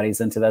 If anybody's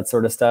into that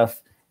sort of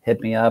stuff,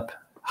 hit me up.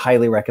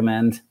 Highly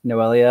recommend.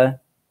 Noelia,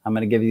 I'm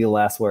going to give you the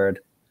last word.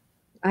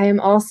 I am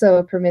also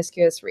a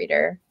promiscuous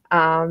reader,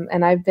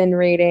 and I've been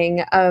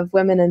reading Of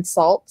Women in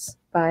Salt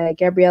by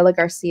Gabriela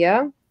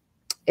Garcia.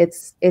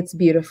 It's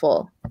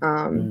beautiful.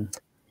 And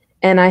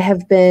I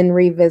have been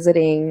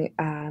revisiting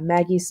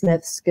Maggie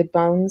Smith's Good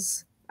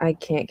Bones. I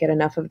can't get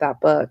enough of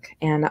that book.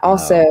 And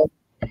also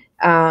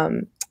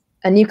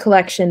a new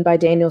collection by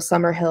Daniel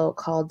Summerhill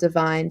called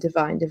Divine,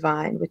 Divine,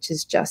 Divine, which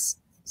is just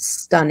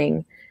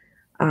stunning.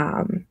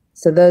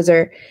 So those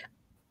are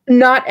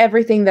not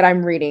everything that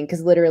I'm reading,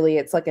 because literally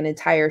it's like an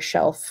entire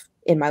shelf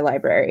in my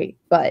library,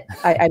 but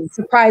I'm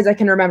surprised I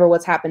can remember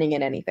what's happening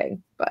in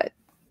anything. But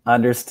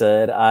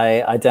understood.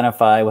 I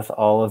identify with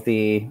all of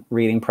the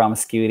reading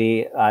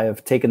promiscuity. I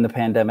have taken the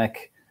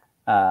pandemic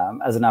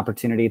as an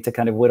opportunity to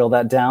kind of whittle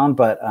that down,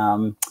 but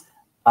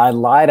I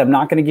lied. I'm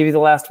not going to give you the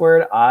last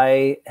word.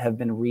 I have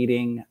been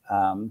reading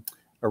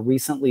a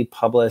recently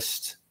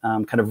published,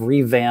 kind of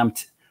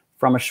revamped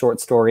from a short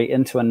story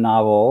into a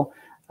novel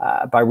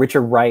by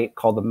Richard Wright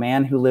called The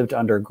Man Who Lived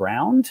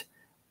Underground,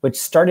 which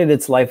started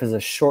its life as a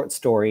short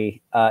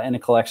story in a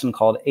collection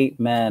called 8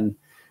 Men.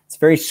 It's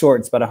very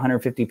short. It's about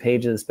 150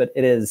 pages, but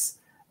it is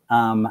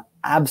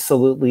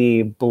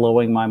absolutely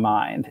blowing my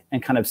mind,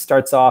 and kind of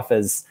starts off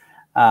as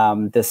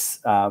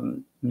this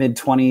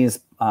mid-20s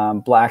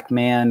black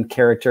man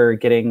character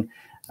getting,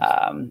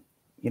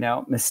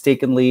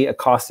 mistakenly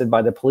accosted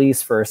by the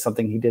police for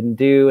something he didn't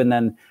do. And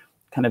then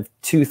kind of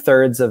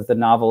 2/3 of the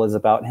novel is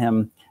about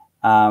him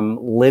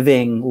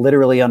living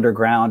literally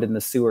underground in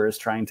the sewers,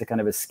 trying to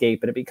kind of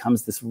escape. And it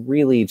becomes this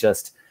really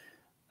just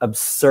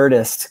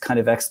absurdist kind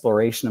of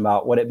exploration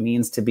about what it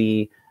means to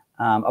be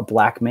a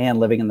black man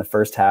living in the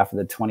first half of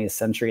the 20th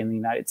century in the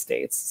United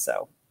States.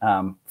 So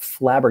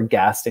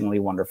flabbergastingly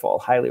wonderful.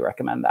 Highly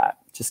recommend that.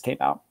 Just came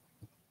out.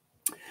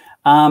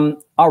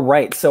 All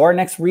right. So our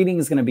next reading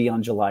is going to be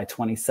on July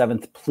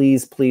 27th.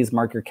 Please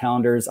mark your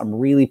calendars. I'm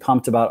really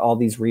pumped about all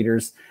these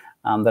readers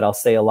that I'll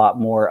say a lot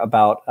more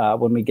about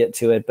when we get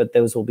to it. But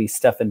those will be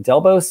Stefan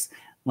Delbos,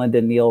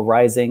 Linda Neal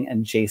Rising,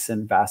 and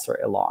Jason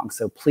Vassar-Ilong.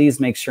 So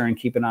please make sure and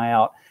keep an eye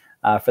out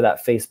for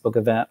that Facebook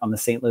event on the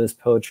St. Louis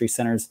Poetry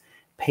Center's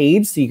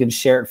page, so you can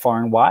share it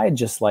far and wide,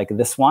 just like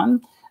this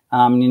one.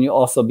 And you'll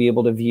also be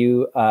able to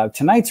view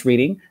tonight's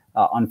reading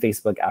on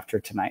Facebook after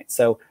tonight.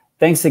 So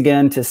thanks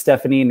again to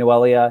Stefene,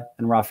 Noelia,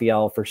 and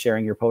Raphael for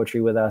sharing your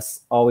poetry with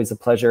us. Always a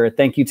pleasure.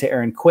 Thank you to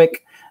Aaron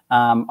Quick,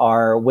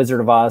 our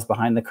Wizard of Oz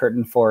behind the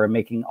curtain, for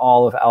making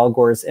all of Al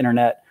Gore's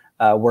internet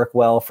work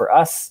well for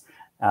us.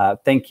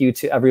 Thank you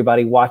to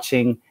everybody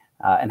watching,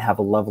 and have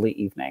a lovely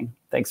evening.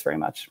 Thanks very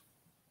much.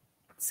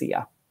 See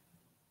ya.